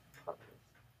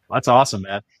 That's awesome,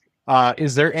 man.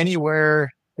 Is there anywhere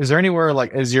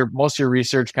like, is most of your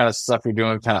research kind of stuff you're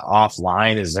doing kind of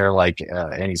offline? Is there like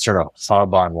any sort of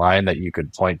hub online that you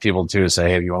could point people to say,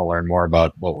 hey, if you want to learn more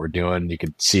about what we're doing, you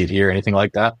could see it here, anything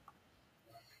like that?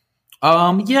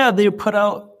 Yeah, they put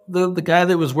out the guy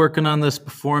that was working on this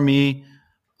before me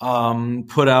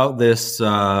put out this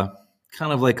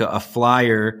kind of like a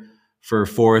flyer for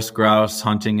forest grouse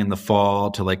hunting in the fall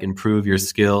to like improve your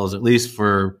skills, at least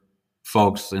for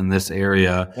folks in this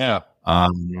area. Yeah.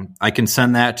 I can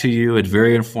send that to you. It's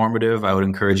very informative. I would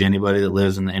encourage anybody that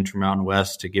lives in the Intermountain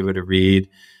West to give it a read.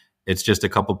 It's just a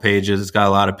couple pages. It's got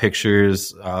a lot of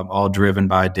pictures, all driven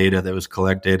by data that was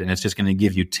collected, and it's just going to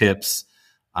give you tips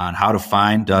on how to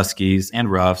find duskies and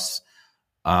roughs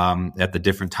at the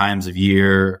different times of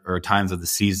year or times of the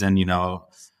season,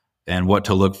 and what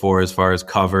to look for as far as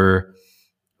cover,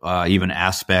 even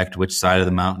aspect, which side of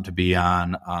the mountain to be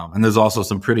on. And there's also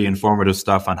some pretty informative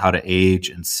stuff on how to age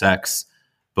and sex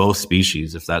both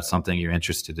species, if that's something you're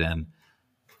interested in.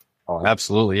 Oh,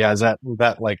 absolutely. Yeah. Is that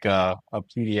like a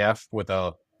PDF with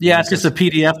a... Yeah, it's just a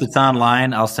PDF that's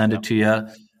online. I'll send it to you.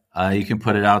 You can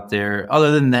put it out there.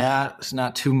 Other than that, it's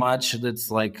not too much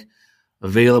that's like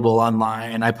available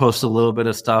online. I post a little bit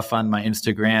of stuff on my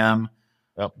Instagram,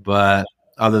 but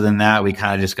other than that, we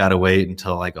kind of just got to wait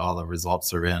until like all the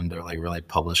results are in to like really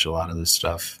publish a lot of this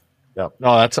stuff. Yeah.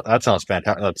 No, that sounds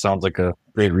fantastic. That sounds like a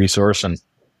great resource, and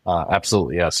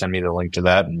absolutely. Yeah. Send me the link to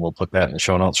that, and we'll put that in the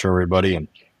show notes for everybody. And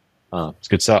it's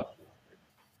good stuff.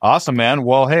 Awesome, man.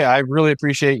 Well, hey, I really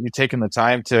appreciate you taking the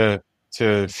time to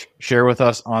share with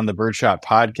us on the Birdshot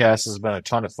podcast. This has been a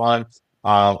ton of fun.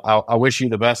 I wish you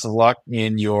the best of luck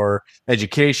in your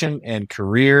education and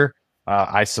career.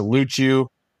 I salute you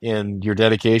in your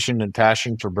dedication and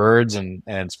passion for birds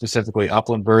and specifically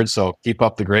upland birds. So keep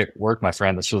up the great work, my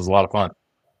friend. This was a lot of fun.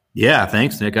 Yeah,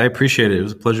 thanks, Nick. I appreciate it. It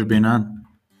was a pleasure being on.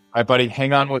 All right, buddy.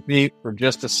 Hang on with me for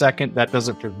just a second. That does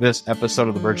it for this episode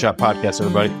of the Birdshot Podcast,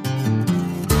 everybody.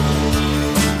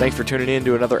 Thanks for tuning in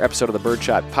to another episode of the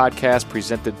Birdshot Podcast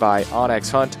presented by Onyx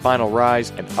Hunt, Final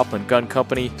Rise, and Upland Gun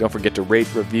Company. Don't forget to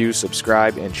rate, review,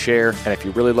 subscribe, and share. And if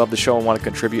you really love the show and want to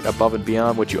contribute above and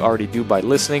beyond what you already do by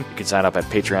listening, you can sign up at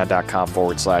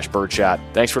patreon.com/birdshot.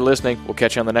 Thanks for listening. We'll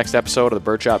catch you on the next episode of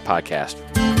the Birdshot Podcast.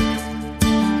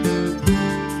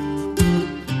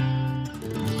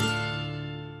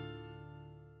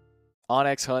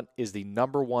 Onyx Hunt is the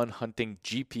 #1 hunting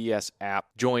GPS app.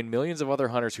 Join millions of other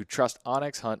hunters who trust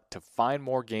Onyx Hunt to find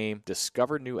more game,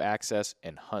 discover new access,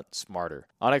 and hunt smarter.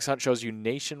 Onyx Hunt shows you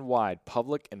nationwide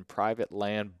public and private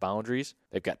land boundaries.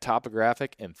 They've got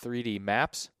topographic and 3D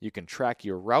maps. You can track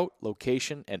your route,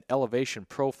 location, and elevation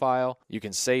profile. You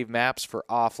can save maps for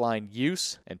offline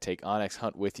use and take Onyx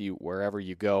Hunt with you wherever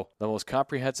you go. The most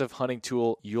comprehensive hunting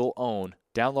tool you'll own.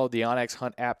 Download the Onyx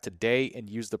Hunt app today and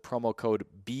use the promo code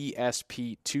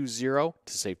BSP20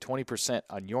 to save 20%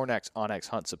 on your next Onyx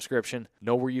Hunt subscription.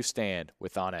 Know where you stand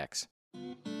with Onyx.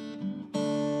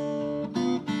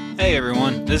 Hey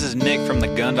everyone, this is Nick from the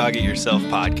Gun Dog It Yourself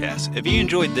podcast. If you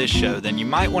enjoyed this show, then you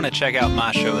might want to check out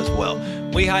my show as well.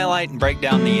 We highlight and break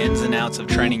down the ins and outs of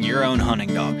training your own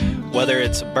hunting dog. Whether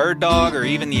it's a bird dog or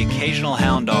even the occasional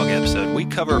hound dog episode, we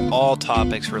cover all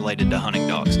topics related to hunting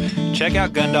dogs. Check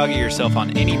out Gun Dog It Yourself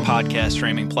on any podcast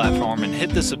streaming platform and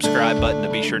hit the subscribe button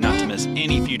to be sure not to miss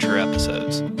any future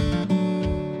episodes.